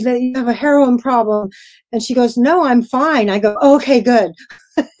you have a heroin problem. And she goes, "No, I'm fine." I go, "Oh, okay, good."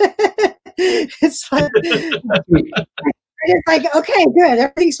 It's like, it's like, okay, good.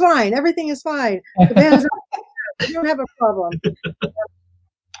 Everything's fine. Everything is fine. The band's you don't have a problem.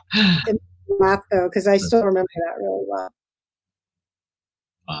 And laugh though, because I still remember that really well.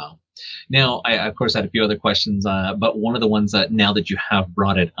 Wow. Now, I, of course, had a few other questions, but one of the ones that now that you have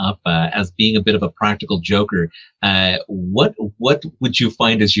brought it up as being a bit of a practical joker, what would you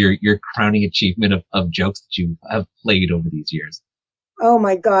find as your crowning achievement of jokes that you have played over these years? Oh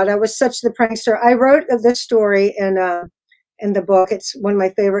my God, I was such the prankster. I wrote this story in the book. It's one of my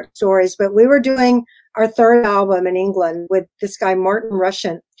favorite stories. But we were doing our third album in England with this guy Martin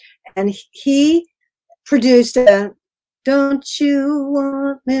Russian, and he produced a "Don't You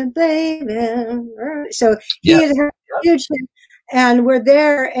Want Me, Baby." So he had a huge hit, and we're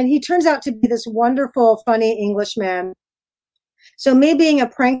there, and he turns out to be this wonderful, funny Englishman. So me being a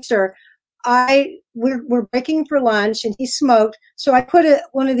prankster, we're breaking for lunch, and he smoked. So I put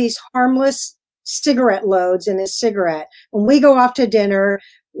one of these harmless cigarette loads in his cigarette. When we go off to dinner,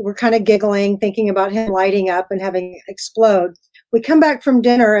 we're kind of giggling, thinking about him lighting up and having it explode. We come back from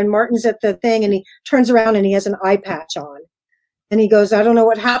dinner, and Martin's at the thing, and he turns around and he has an eye patch on. And he goes, "I don't know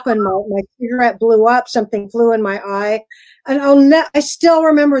what happened. My cigarette blew up. Something flew in my eye." And I still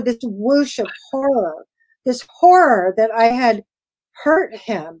remember this whoosh of horror, that I had hurt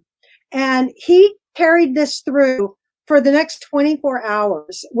him. And he carried this through for the next 24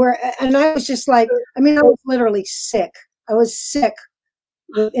 hours and I was just like, I mean, I was literally sick. I was sick.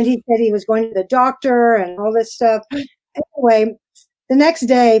 And he said he was going to the doctor and all this stuff. Anyway, the next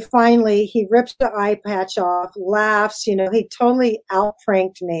day, finally, he rips the eye patch off, laughs. You know, he totally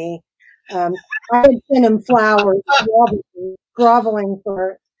out-pranked me. I had sent him flowers, groveling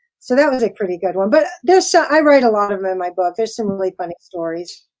for. So that was a pretty good one. But I write a lot of them in my book. There's some really funny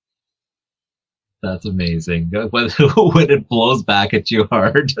stories. That's amazing. When it blows back at you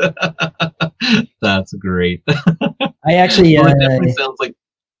hard. That's great. I actually, it definitely sounds like.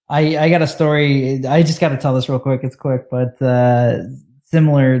 I got a story. I just got to tell this real quick. It's quick, but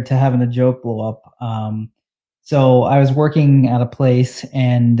similar to having a joke blow up. So I was working at a place,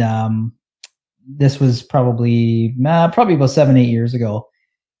 and this was probably about 7-8 years ago.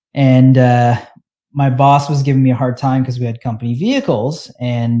 And my boss was giving me a hard time because we had company vehicles,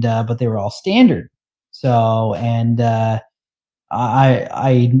 and but they were all standard. So, and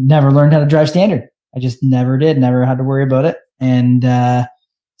I never learned how to drive standard. I just never did. Never had to worry about it. And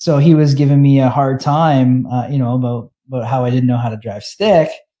so he was giving me a hard time, about how I didn't know how to drive stick.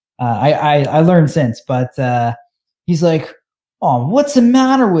 I learned since, but he's like, "Oh, what's the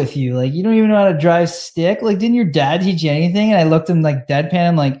matter with you? Like, you don't even know how to drive stick? Like, didn't your dad teach you anything?" And I looked at him like deadpan.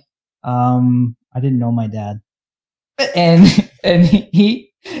 I'm like, I didn't know my dad. And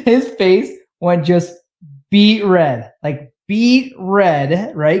his face went just beet red, right?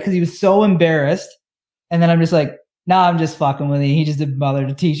 Because he was so embarrassed. And then I'm just like, "Nah, I'm just fucking with you. He just didn't bother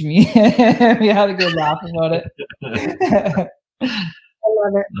to teach me." We had a good laugh about it. I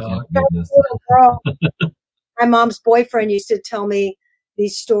love it. Oh, goodness. Girl, my mom's boyfriend used to tell me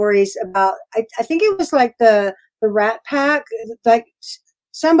these stories about, I think it was like the Rat Pack, like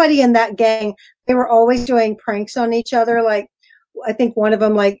somebody in that gang. They were always doing pranks on each other. Like, I think one of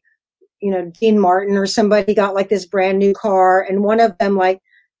them, like, Dean Martin or somebody got like this brand new car, and one of them like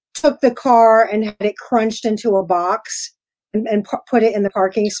took the car and had it crunched into a box and put it in the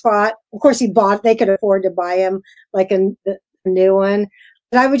parking spot. Of course, they could afford to buy him like a new one.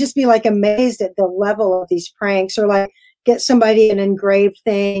 But I would just be like amazed at the level of these pranks, or like get somebody an engraved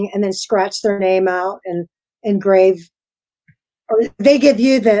thing and then scratch their name out and engrave, or they give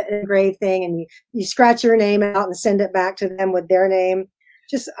you the engraved thing and you scratch your name out and send it back to them with their name.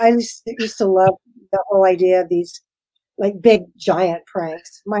 I used to love the whole idea of these like big giant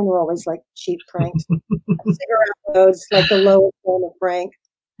pranks. Mine were always like cheap pranks. Cigarette loads, like the lowest form of prank.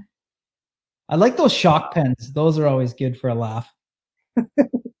 I like those shock pens. Those are always good for a laugh. Yeah.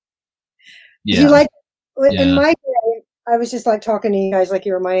 You like in my day, I was just like talking to you guys like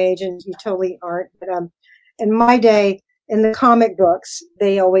you were my age, and you totally aren't. But in my day, in the comic books,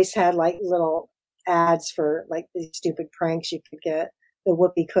 they always had like little ads for like these stupid pranks you could get, the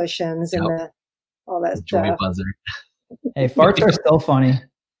whoopee cushions and all that Joy stuff. buzzer. Hey, farts are still funny.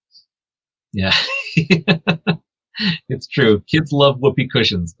 Yeah. It's true. Kids love whoopee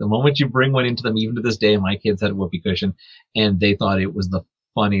cushions. The moment you bring one into them, even to this day, my kids had a whoopee cushion, and they thought it was the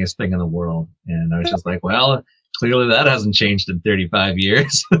funniest thing in the world. And I was just like, well, clearly that hasn't changed in 35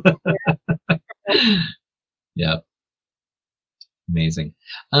 years. Yeah. Amazing.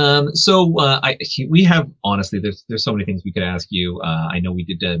 We have, honestly, there's so many things we could ask you. I know we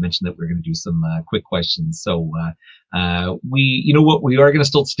did mention that we're going to do some quick questions. So we are going to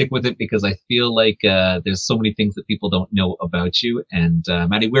still stick with it, because I feel like there's so many things that people don't know about you. And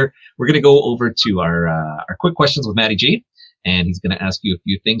Maddie, we're going to go over to our quick questions with Maddie G, and he's going to ask you a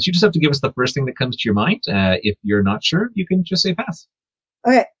few things. You just have to give us the first thing that comes to your mind. If you're not sure, you can just say pass.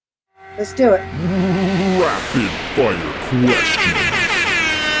 Okay, let's do it. Rapid fire question.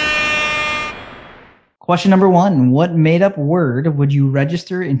 Question number 1. What made-up word would you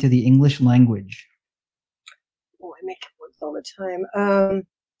register into the English language? Oh, I make up words all the time. Of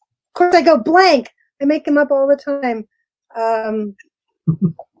course, I go blank. I make them up all the time.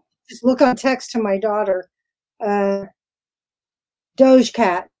 Just look on text to my daughter. Doge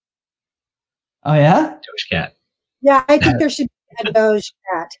cat. Oh, yeah? Doge cat. Yeah, I think there should be a Doge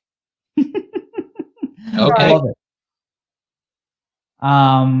cat. Okay. Love it.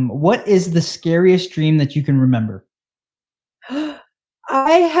 What is the scariest dream that you can remember?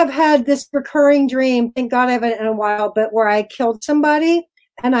 I have had this recurring dream. Thank God I haven't in a while, but where I killed somebody,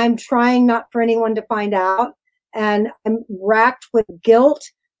 and I'm trying not for anyone to find out. And I'm racked with guilt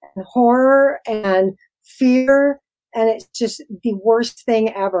and horror and fear. And it's just the worst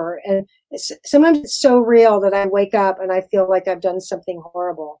thing ever. And sometimes it's so real that I wake up and I feel like I've done something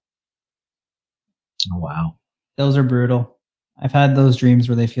horrible. Oh, wow. Those are brutal. I've had those dreams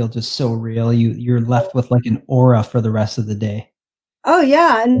where they feel just so real. You're left with like an aura for the rest of the day. Oh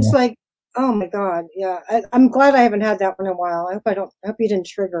yeah. And it's like, Oh my God. Yeah. I'm glad I haven't had that one in a while. I hope you didn't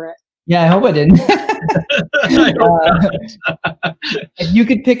trigger it. Yeah, I hope I didn't. I hope not. If you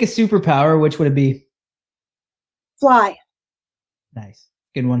could pick a superpower, which would it be? Fly. Nice.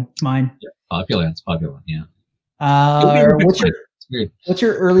 Good one. Mine. Yeah, popular. It's popular. Yeah. What's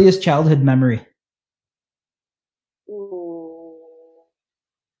your earliest childhood memory? Ooh.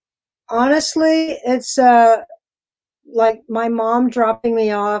 Honestly, it's like my mom dropping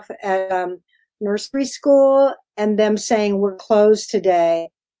me off at nursery school and them saying we're closed today,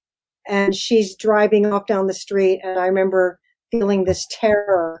 and she's driving off down the street, and I remember feeling this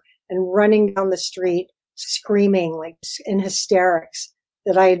terror and running down the street screaming like in hysterics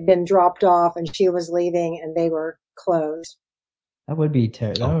that I had been dropped off and she was leaving and they were closed. That would be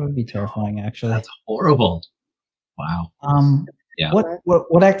terrifying, actually. That's horrible. Wow. Yeah.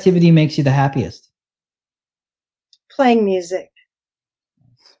 What activity makes you the happiest? Playing music.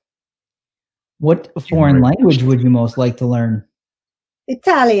 What foreign language would you most like to learn?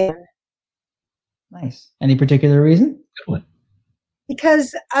 Italian. Nice. Any particular reason? Good one.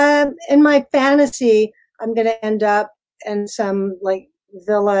 Because in my fantasy, I'm going to end up in some like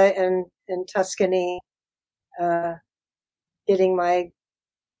villa in Tuscany, getting my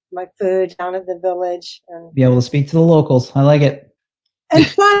food down at the village and be able to speak to the locals. I like it. And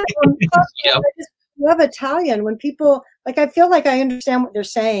plus, Yep. I just love Italian. When people like, I feel like I understand what they're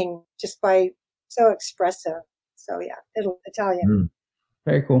saying just by so expressive. So yeah, Italian.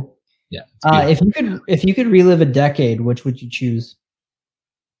 Very cool. Yeah. If you could relive a decade, which would you choose?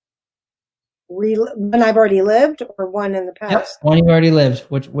 When I've already lived, or one in the past? Yep, one you've already lived.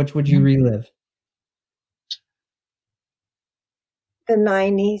 Which would you relive? The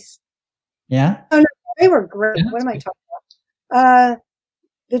 90s. Yeah. Oh no, they were great. Yeah, what am I talking about?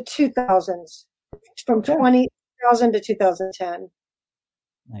 The 2000s, from 2000 to 2010.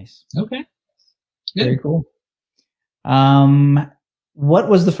 Nice. Okay. Good. Very cool. What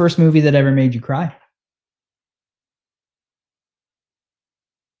was the first movie that ever made you cry?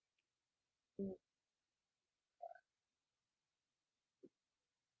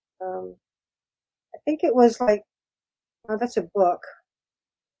 I think it was like, oh, that's a book.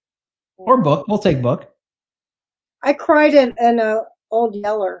 Or book. We'll take book. I cried in Old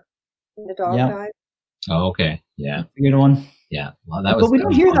Yeller when the dog died. Oh, okay. Yeah. Good one. Yeah. Well, But we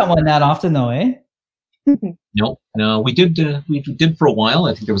don't hear that one that often, though, eh? No. We did for a while.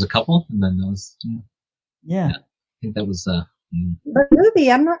 I think there was a couple, and then those. Yeah. I think that was. But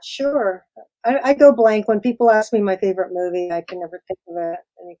movie, I'm not sure. I go blank when people ask me my favorite movie. I can never think of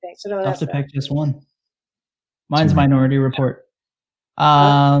anything. So don't Tough ask to that. pick just one. Mine's Minority Report.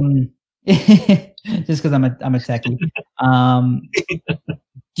 Just because I'm a techie.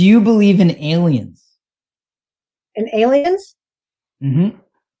 Do you believe in aliens? In aliens? Mm-hmm.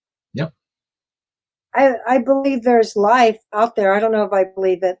 Yep. I believe there's life out there. I don't know if I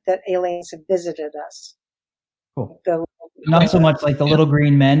believe that aliens have visited us. Cool. So, Not so much like the little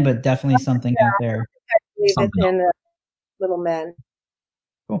green men, but definitely something out there. I believe it in the little men.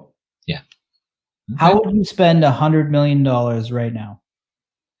 Cool. Yeah. Okay. How would you spend $100 million right now?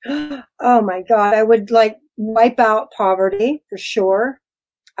 Oh my God. I would like wipe out poverty for sure.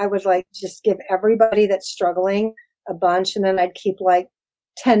 I would like just give everybody that's struggling a bunch, and then I'd keep like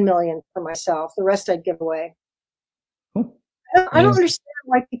 10 million for myself. The rest I'd give away. Cool. I don't understand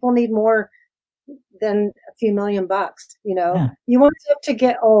why people need more than a few $1,000,000. You know, Yeah. You want them to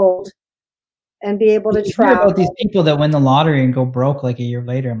get old and be able to You hear travel. about these people that win the lottery and go broke like a year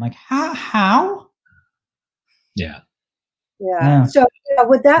later. I'm like, how? Yeah. Yeah. So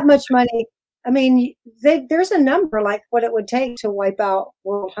with that much money, I mean, there's a number like what it would take to wipe out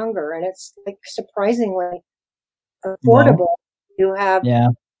world hunger, and it's like surprisingly affordable. You have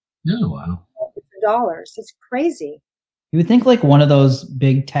Oh wow. dollars. It's crazy. You would think like one of those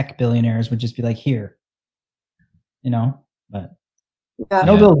big tech billionaires would just be like, here, but I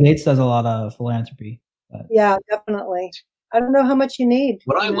know Bill Gates does a lot of philanthropy. But. Yeah, definitely. I don't know how much you need.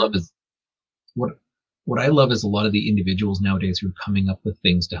 What I love is what I love is a lot of the individuals nowadays who are coming up with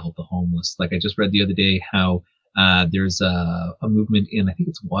things to help the homeless. Like I just read the other day how there's a movement in, I think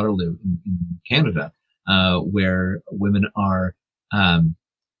it's Waterloo in Canada, where women are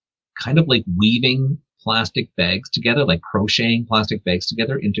kind of like weaving plastic bags together, like crocheting plastic bags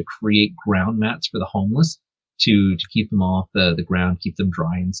together, and to create ground mats for the homeless to keep them off the ground, keep them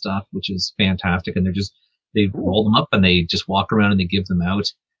dry and stuff, which is fantastic. And they roll them up and they just walk around and they give them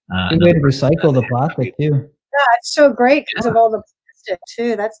out. Good way to recycle the plastic too. Yeah, it's so great because of all the plastic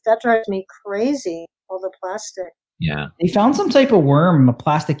too. That drives me crazy. All the plastic. Yeah. They found some type of worm, a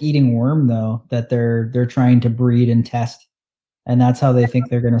plastic eating worm though, that they're trying to breed and test. And that's how they think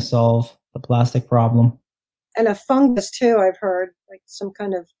they're going to solve the plastic problem. And a fungus too, I've heard, like some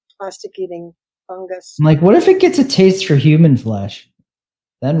kind of plastic eating fungus. I'm like, what if it gets a taste for human flesh?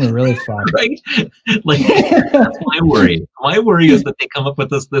 Then we're really fucked. Right? Like, that's my worry. My worry is that they come up with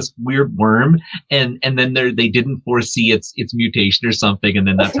this weird worm, and then they didn't foresee its mutation or something, and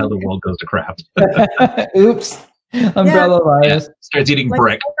then that's how the world goes to crap. Oops. Umbrella virus. Starts eating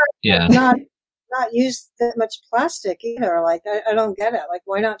brick. Yeah. Not use that much plastic either. Like, I don't get it. Like,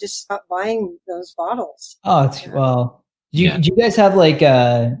 why not just stop buying those bottles? Oh, well. Do you guys have like,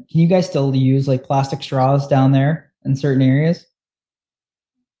 can you guys still use like plastic straws down there in certain areas?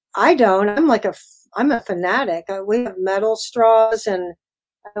 I don't. I'm a fanatic. We have metal straws, and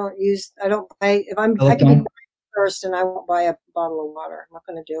I don't buy, I can be first and I won't buy a bottle of water. I'm not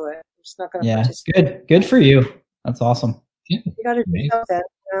going to do it. I'm just not going to participate. Good for you. That's awesome. Yeah. You got to do something,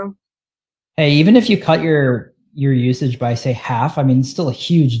 you know? Hey, even if you cut your usage by say half, I mean, it's still a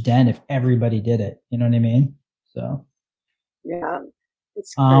huge dent if everybody did it. You know what I mean? So. Yeah.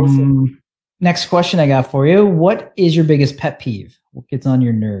 It's crazy. Next question I got for you. What is your biggest pet peeve? What gets on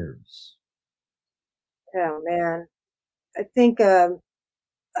your nerves? Oh man. I think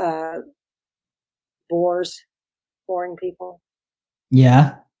boring people.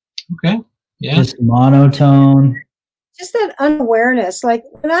 Yeah. Okay. Yeah. Just monotone. Just that unawareness. Like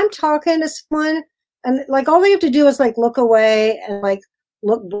when I'm talking to someone and like all they have to do is like look away and like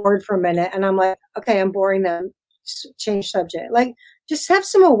look bored for a minute, and I'm like, okay, I'm boring them. Change subject. Like just have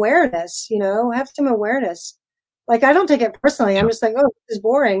some awareness, you know, have some awareness. Like I don't take it personally. I'm just like, oh, this is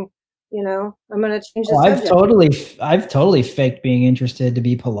boring. You know, I'm going to change the subject. I've totally faked being interested to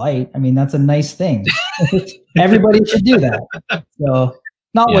be polite. I mean, that's a nice thing. Everybody should do that. So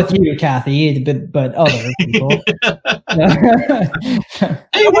not with you, Kathy, but other people.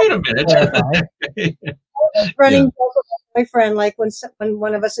 Hey, wait a minute. Running joke with my boyfriend, like when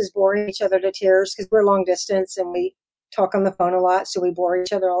one of us is boring each other to tears because we're long distance and we talk on the phone a lot, so we bore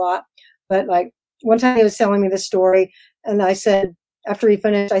each other a lot. But like one time he was telling me this story, and I said, after he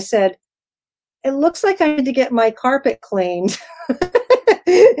finished, I said, it looks like I need to get my carpet cleaned.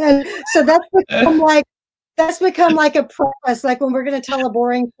 And so that's become like a preface. Like when we're going to tell a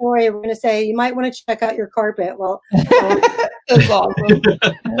boring story, we're going to say, you might want to check out your carpet. Well, that's awesome.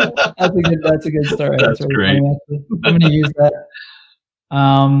 That's a good story. That's great. I'm going to use that.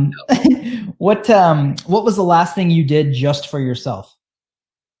 What was the last thing you did just for yourself?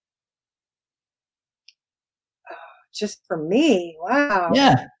 Just for me. Wow.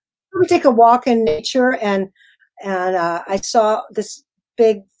 Yeah. We take a walk in nature, and I saw this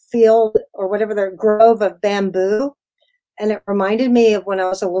big field or whatever, the grove of bamboo, and it reminded me of when I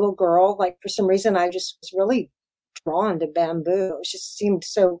was a little girl. Like for some reason, I just was really drawn to bamboo. It just seemed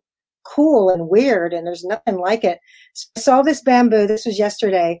so cool and weird, and there's nothing like it. So I saw this bamboo. This was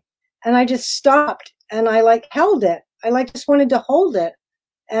yesterday, and I just stopped and I like held it. I like just wanted to hold it.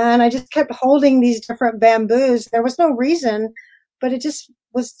 And I just kept holding these different bamboos. There was no reason, but it just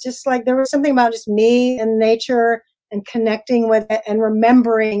was just like there was something about just me and nature and connecting with it and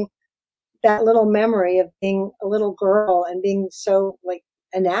remembering that little memory of being a little girl and being so like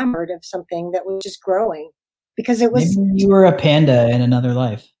enamored of something that was just growing because it was. Maybe you were a panda in another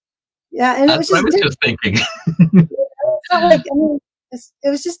life. Yeah, and that's what I was just thinking. It's not like, I mean, it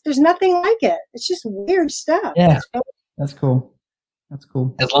was just there's nothing like it. It's just weird stuff. Yeah, that's cool. That's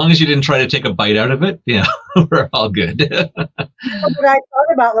cool. As long as you didn't try to take a bite out of it, yeah, we're all good. But I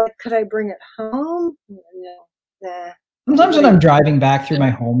thought about, like, could I bring it home? No, nah. Sometimes when I'm driving back through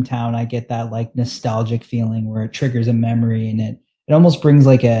my hometown, I get that like nostalgic feeling where it triggers a memory, and it almost brings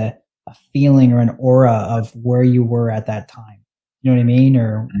like a feeling or an aura of where you were at that time. You know what I mean?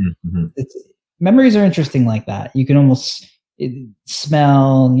 Or memories are interesting like that. You can almost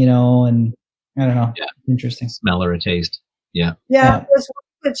smell, you know, and I don't know. Yeah. Interesting. Smell or a taste. Yeah. Yeah. Because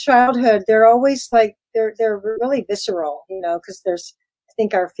with childhood, they're always like, they're really visceral, you know, because I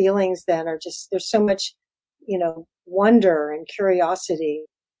think our feelings then are just, there's so much, you know, wonder and curiosity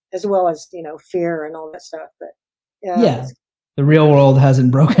as well as, you know, fear and all that stuff. But yeah, the real world hasn't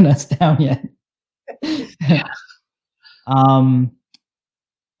broken us down yet. Yeah.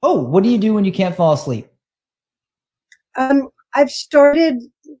 What do you do when you can't fall asleep? I've started,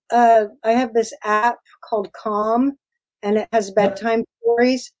 I have this app called Calm, and it has bedtime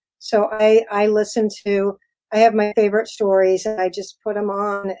stories. So I have my favorite stories, and I just put them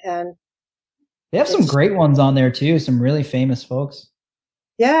on, and they have some great ones on there too. Some really famous folks.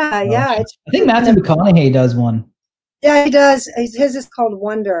 Yeah, yeah. I think Matthew McConaughey does one. Yeah, he does. His is called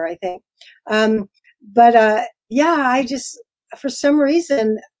Wonder, I think. Yeah, I just, for some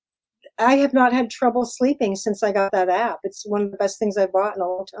reason, I have not had trouble sleeping since I got that app. It's one of the best things I've bought in a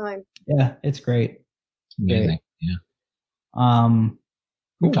long time. Yeah, it's great. Amazing. Great. Yeah.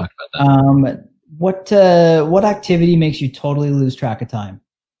 We Cool. talked about that. What activity makes you totally lose track of time?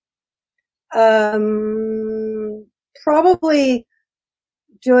 Probably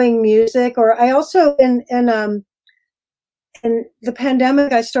doing music, or I also in the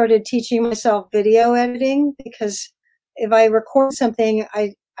pandemic I started teaching myself video editing, because if I record something,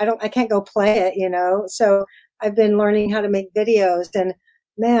 I can't go play it, you know. So I've been learning how to make videos, and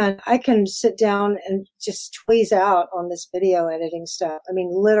man, I can sit down and just tweeze out on this video editing stuff. I mean,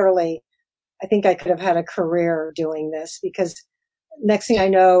 literally, I think I could have had a career doing this, because next thing I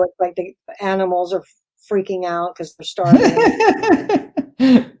know, it's like the animals are freaking out because they're starving.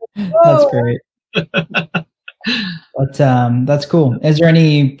 That's great. But that's cool. Is there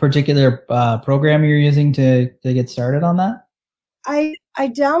any particular program you're using to get started on that? I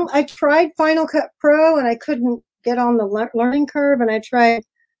tried Final Cut Pro and I couldn't get on the learning curve, and I tried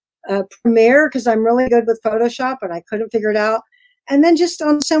Premiere because I'm really good with Photoshop and I couldn't figure it out. And then just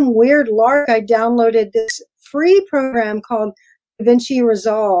on some weird lark, I downloaded this free program called DaVinci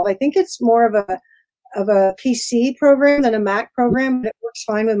Resolve. I think it's more of a PC program than a Mac program, but it works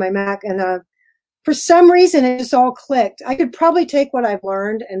fine with my Mac. And for some reason, it just all clicked. I could probably take what I've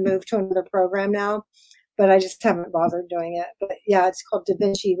learned and move to another program now, but I just haven't bothered doing it. But yeah, it's called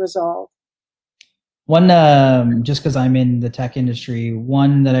DaVinci Resolve. One, just because I'm in the tech industry,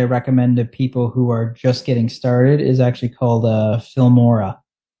 one that I recommend to people who are just getting started is actually called Filmora.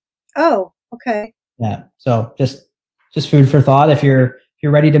 Oh, okay. Yeah. So just food for thought. If you're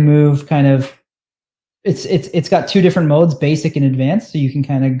ready to move, kind of, it's got two different modes, basic and advanced, so you can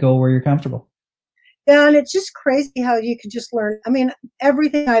kind of go where you're comfortable. Yeah, and it's just crazy how you can just learn. I mean,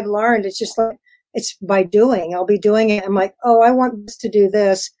 everything I've learned, it's just like, it's by doing. I'll be doing it. I'm like, oh, I want this to do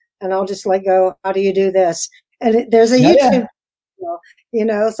this. And I'll just like go, how do you do this? And there's a YouTube, you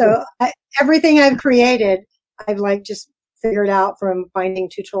know, so everything I've created, I've like just figured out from finding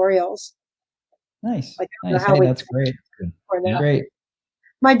tutorials. Nice. Like, nice. Hey, that's great. Yeah. Great.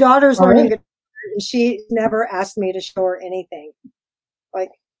 My daughter's learning guitar, and she never asked me to show her anything.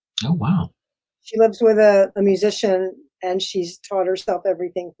 Like, oh, wow. She lives with a musician, and she's taught herself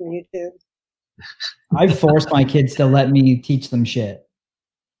everything from YouTube. I've forced my kids to let me teach them shit.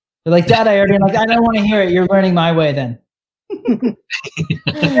 They're like, Dad, I don't want to hear it. You're learning my way then.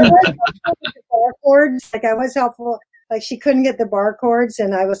 Barcodes, like I was helpful. Like she couldn't get the barcodes,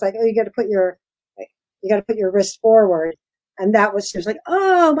 and I was like, oh, you got to put your wrist forward. And she was like,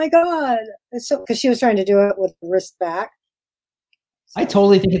 oh my God. Because she was trying to do it with the wrist back. I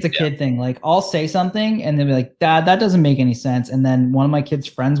totally think it's a kid thing. Like I'll say something and they'll be like, Dad, that doesn't make any sense. And then one of my kids'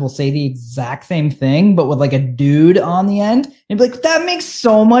 friends will say the exact same thing, but with like a dude on the end. And be like, that makes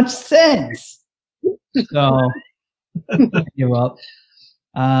so much sense. So give up.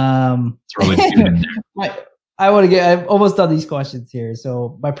 I've almost done these questions here.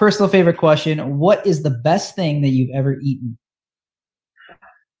 So my personal favorite question, what is the best thing that you've ever eaten?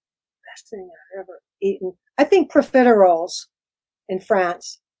 Best thing I've ever eaten. I think profiteroles. In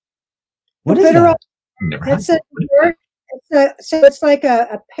France. What is that? It's like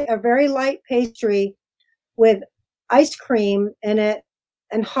a very light pastry with ice cream in it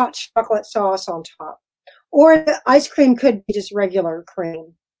and hot chocolate sauce on top. Or the ice cream could be just regular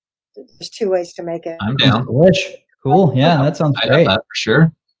cream. There's two ways to make it. I'm down. Cool. Yeah, that sounds great. That for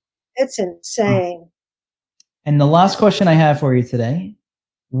sure. It's insane. And the last question I have for you today,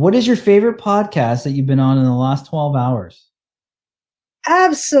 what is your favorite podcast that you've been on in the last 12 hours?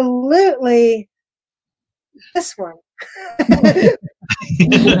 Absolutely, this one. We'll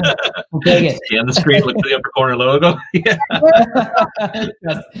take it. Yeah, on the screen, look to the upper corner logo. Yeah.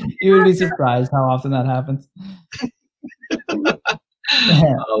 You would be surprised how often that happens.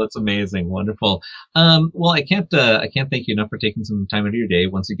 Oh, that's amazing. Wonderful. Well, I can't thank you enough for taking some time out of your day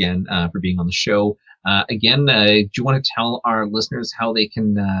once again, for being on the show. Again, do you want to tell our listeners how they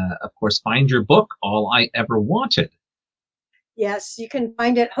can, of course, find your book, All I Ever Wanted? Yes, you can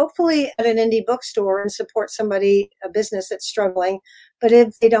find it hopefully at an indie bookstore and support a business that's struggling. But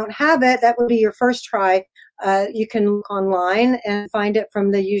if they don't have it, that would be your first try. You can look online and find it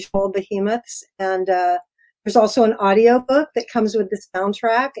from the usual behemoths. And there's also an audiobook that comes with the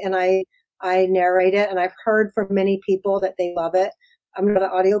soundtrack, and I narrate it. And I've heard from many people that they love it. I'm not an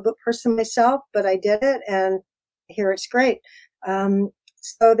audiobook person myself, but I did it, and I hear it's great.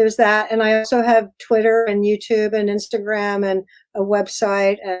 So there's that. And I also have Twitter and YouTube and Instagram and a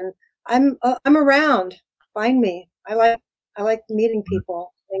website, and I'm around. Find me. I like meeting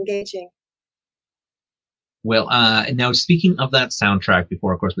people, engaging. Well, now speaking of that soundtrack,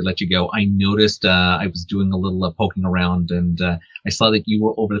 before, of course, we let you go, I noticed I was doing a little poking around, and I saw that you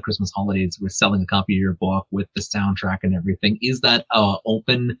were, over the Christmas holidays, were selling a copy of your book with the soundtrack and everything. Is that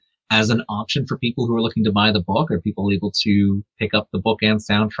open as an option for people who are looking to buy the book? Are people able to pick up the book and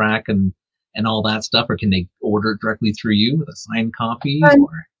soundtrack and all that stuff, or can they order it directly through you with a signed copy?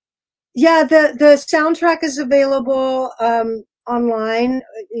 Or? Yeah, the soundtrack is available online.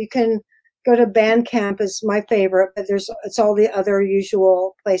 You can go to Bandcamp is my favorite, but it's all the other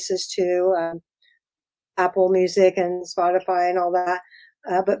usual places too, Apple Music and Spotify and all that.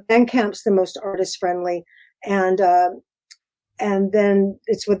 But Bandcamp's the most artist friendly, and then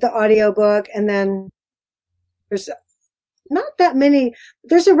it's with the audiobook, and then there's not that many.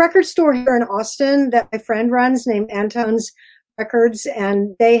 There's a record store here in Austin that my friend runs named Antone's Records,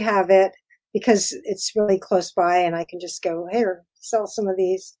 and they have it because it's really close by, and I can just go, here, sell some of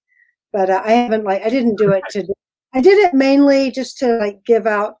these. But I didn't do it I did it mainly just to give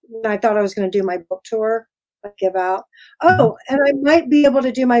out when I thought I was going to do my book tour, give out. Oh, and I might be able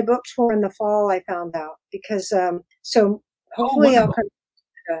to do my book tour in the fall, I found out, because, so hopefully I'll come.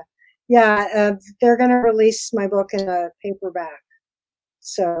 They're going to release my book in a paperback.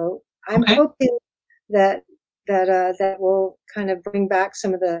 So I'm hoping that will kind of bring back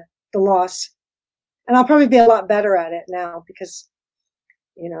some of the loss, and I'll probably be a lot better at it now because,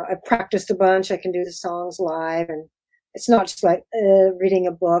 I've practiced a bunch. I can do the songs live, and it's not just reading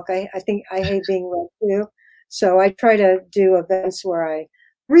a book. I think I hate being read to. So I try to do events where I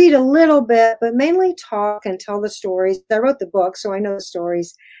read a little bit, but mainly talk and tell the stories. I wrote the book, so I know the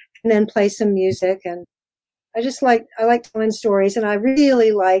stories, and then play some music. And I like telling stories, and I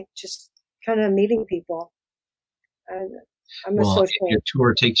really like just kind of meeting people. I'm a social. If your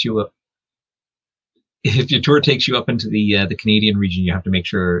tour takes you up. If your tour takes you up into the Canadian region, you have to make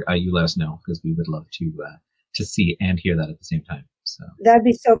sure you let us know, because we would love to see and hear that at the same time. So that'd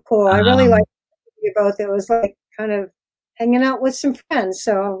be so cool. I really like you both. It was kind of hanging out with some friends,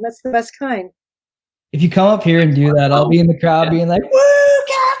 so that's the best kind. If you come up here and do that, I'll be in the crowd being like, "Woo,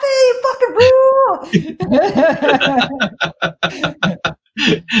 Kathy, fucking rule!"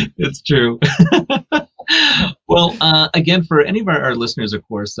 It's true. Well, again, for any of our listeners, of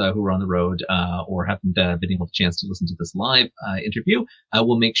course, who are on the road or haven't been able to chance to listen to this live interview,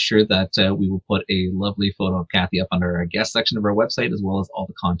 we'll make sure that we will put a lovely photo of Kathy up under our guest section of our website, as well as all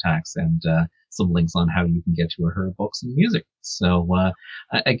the contacts and some links on how you can get to her books and music. So,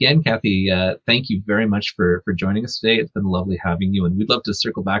 again, Kathy, thank you very much for joining us today. It's been lovely having you, and we'd love to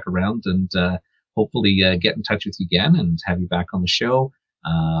circle back around and hopefully get in touch with you again and have you back on the show.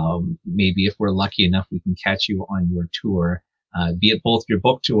 Maybe if we're lucky enough, we can catch you on your tour, be it both your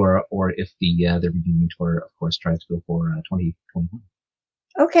book tour or if the reunion tour, of course, tries to go for 2021.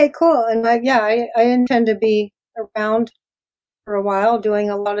 Okay, cool. And I intend to be around for a while doing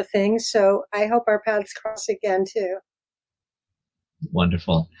a lot of things. So I hope our paths cross again too.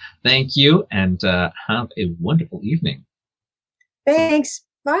 Wonderful. Thank you, and have a wonderful evening. Thanks.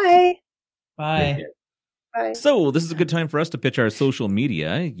 Bye. Bye. Bye. So this is a good time for us to pitch our social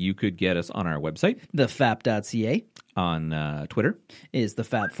media. You could get us on our website, thefap.ca. On Twitter is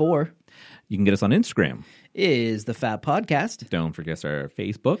thefap4. You can get us on Instagram, is the Fap Podcast. Don't forget our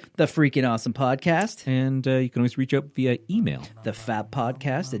Facebook, the Freaking Awesome Podcast. And you can always reach out via email,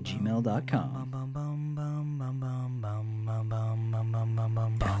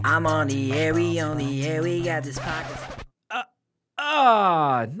 thefappodcast@gmail.com. I'm on the air, we got this podcast.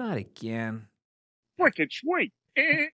 not again. Wicked sweet.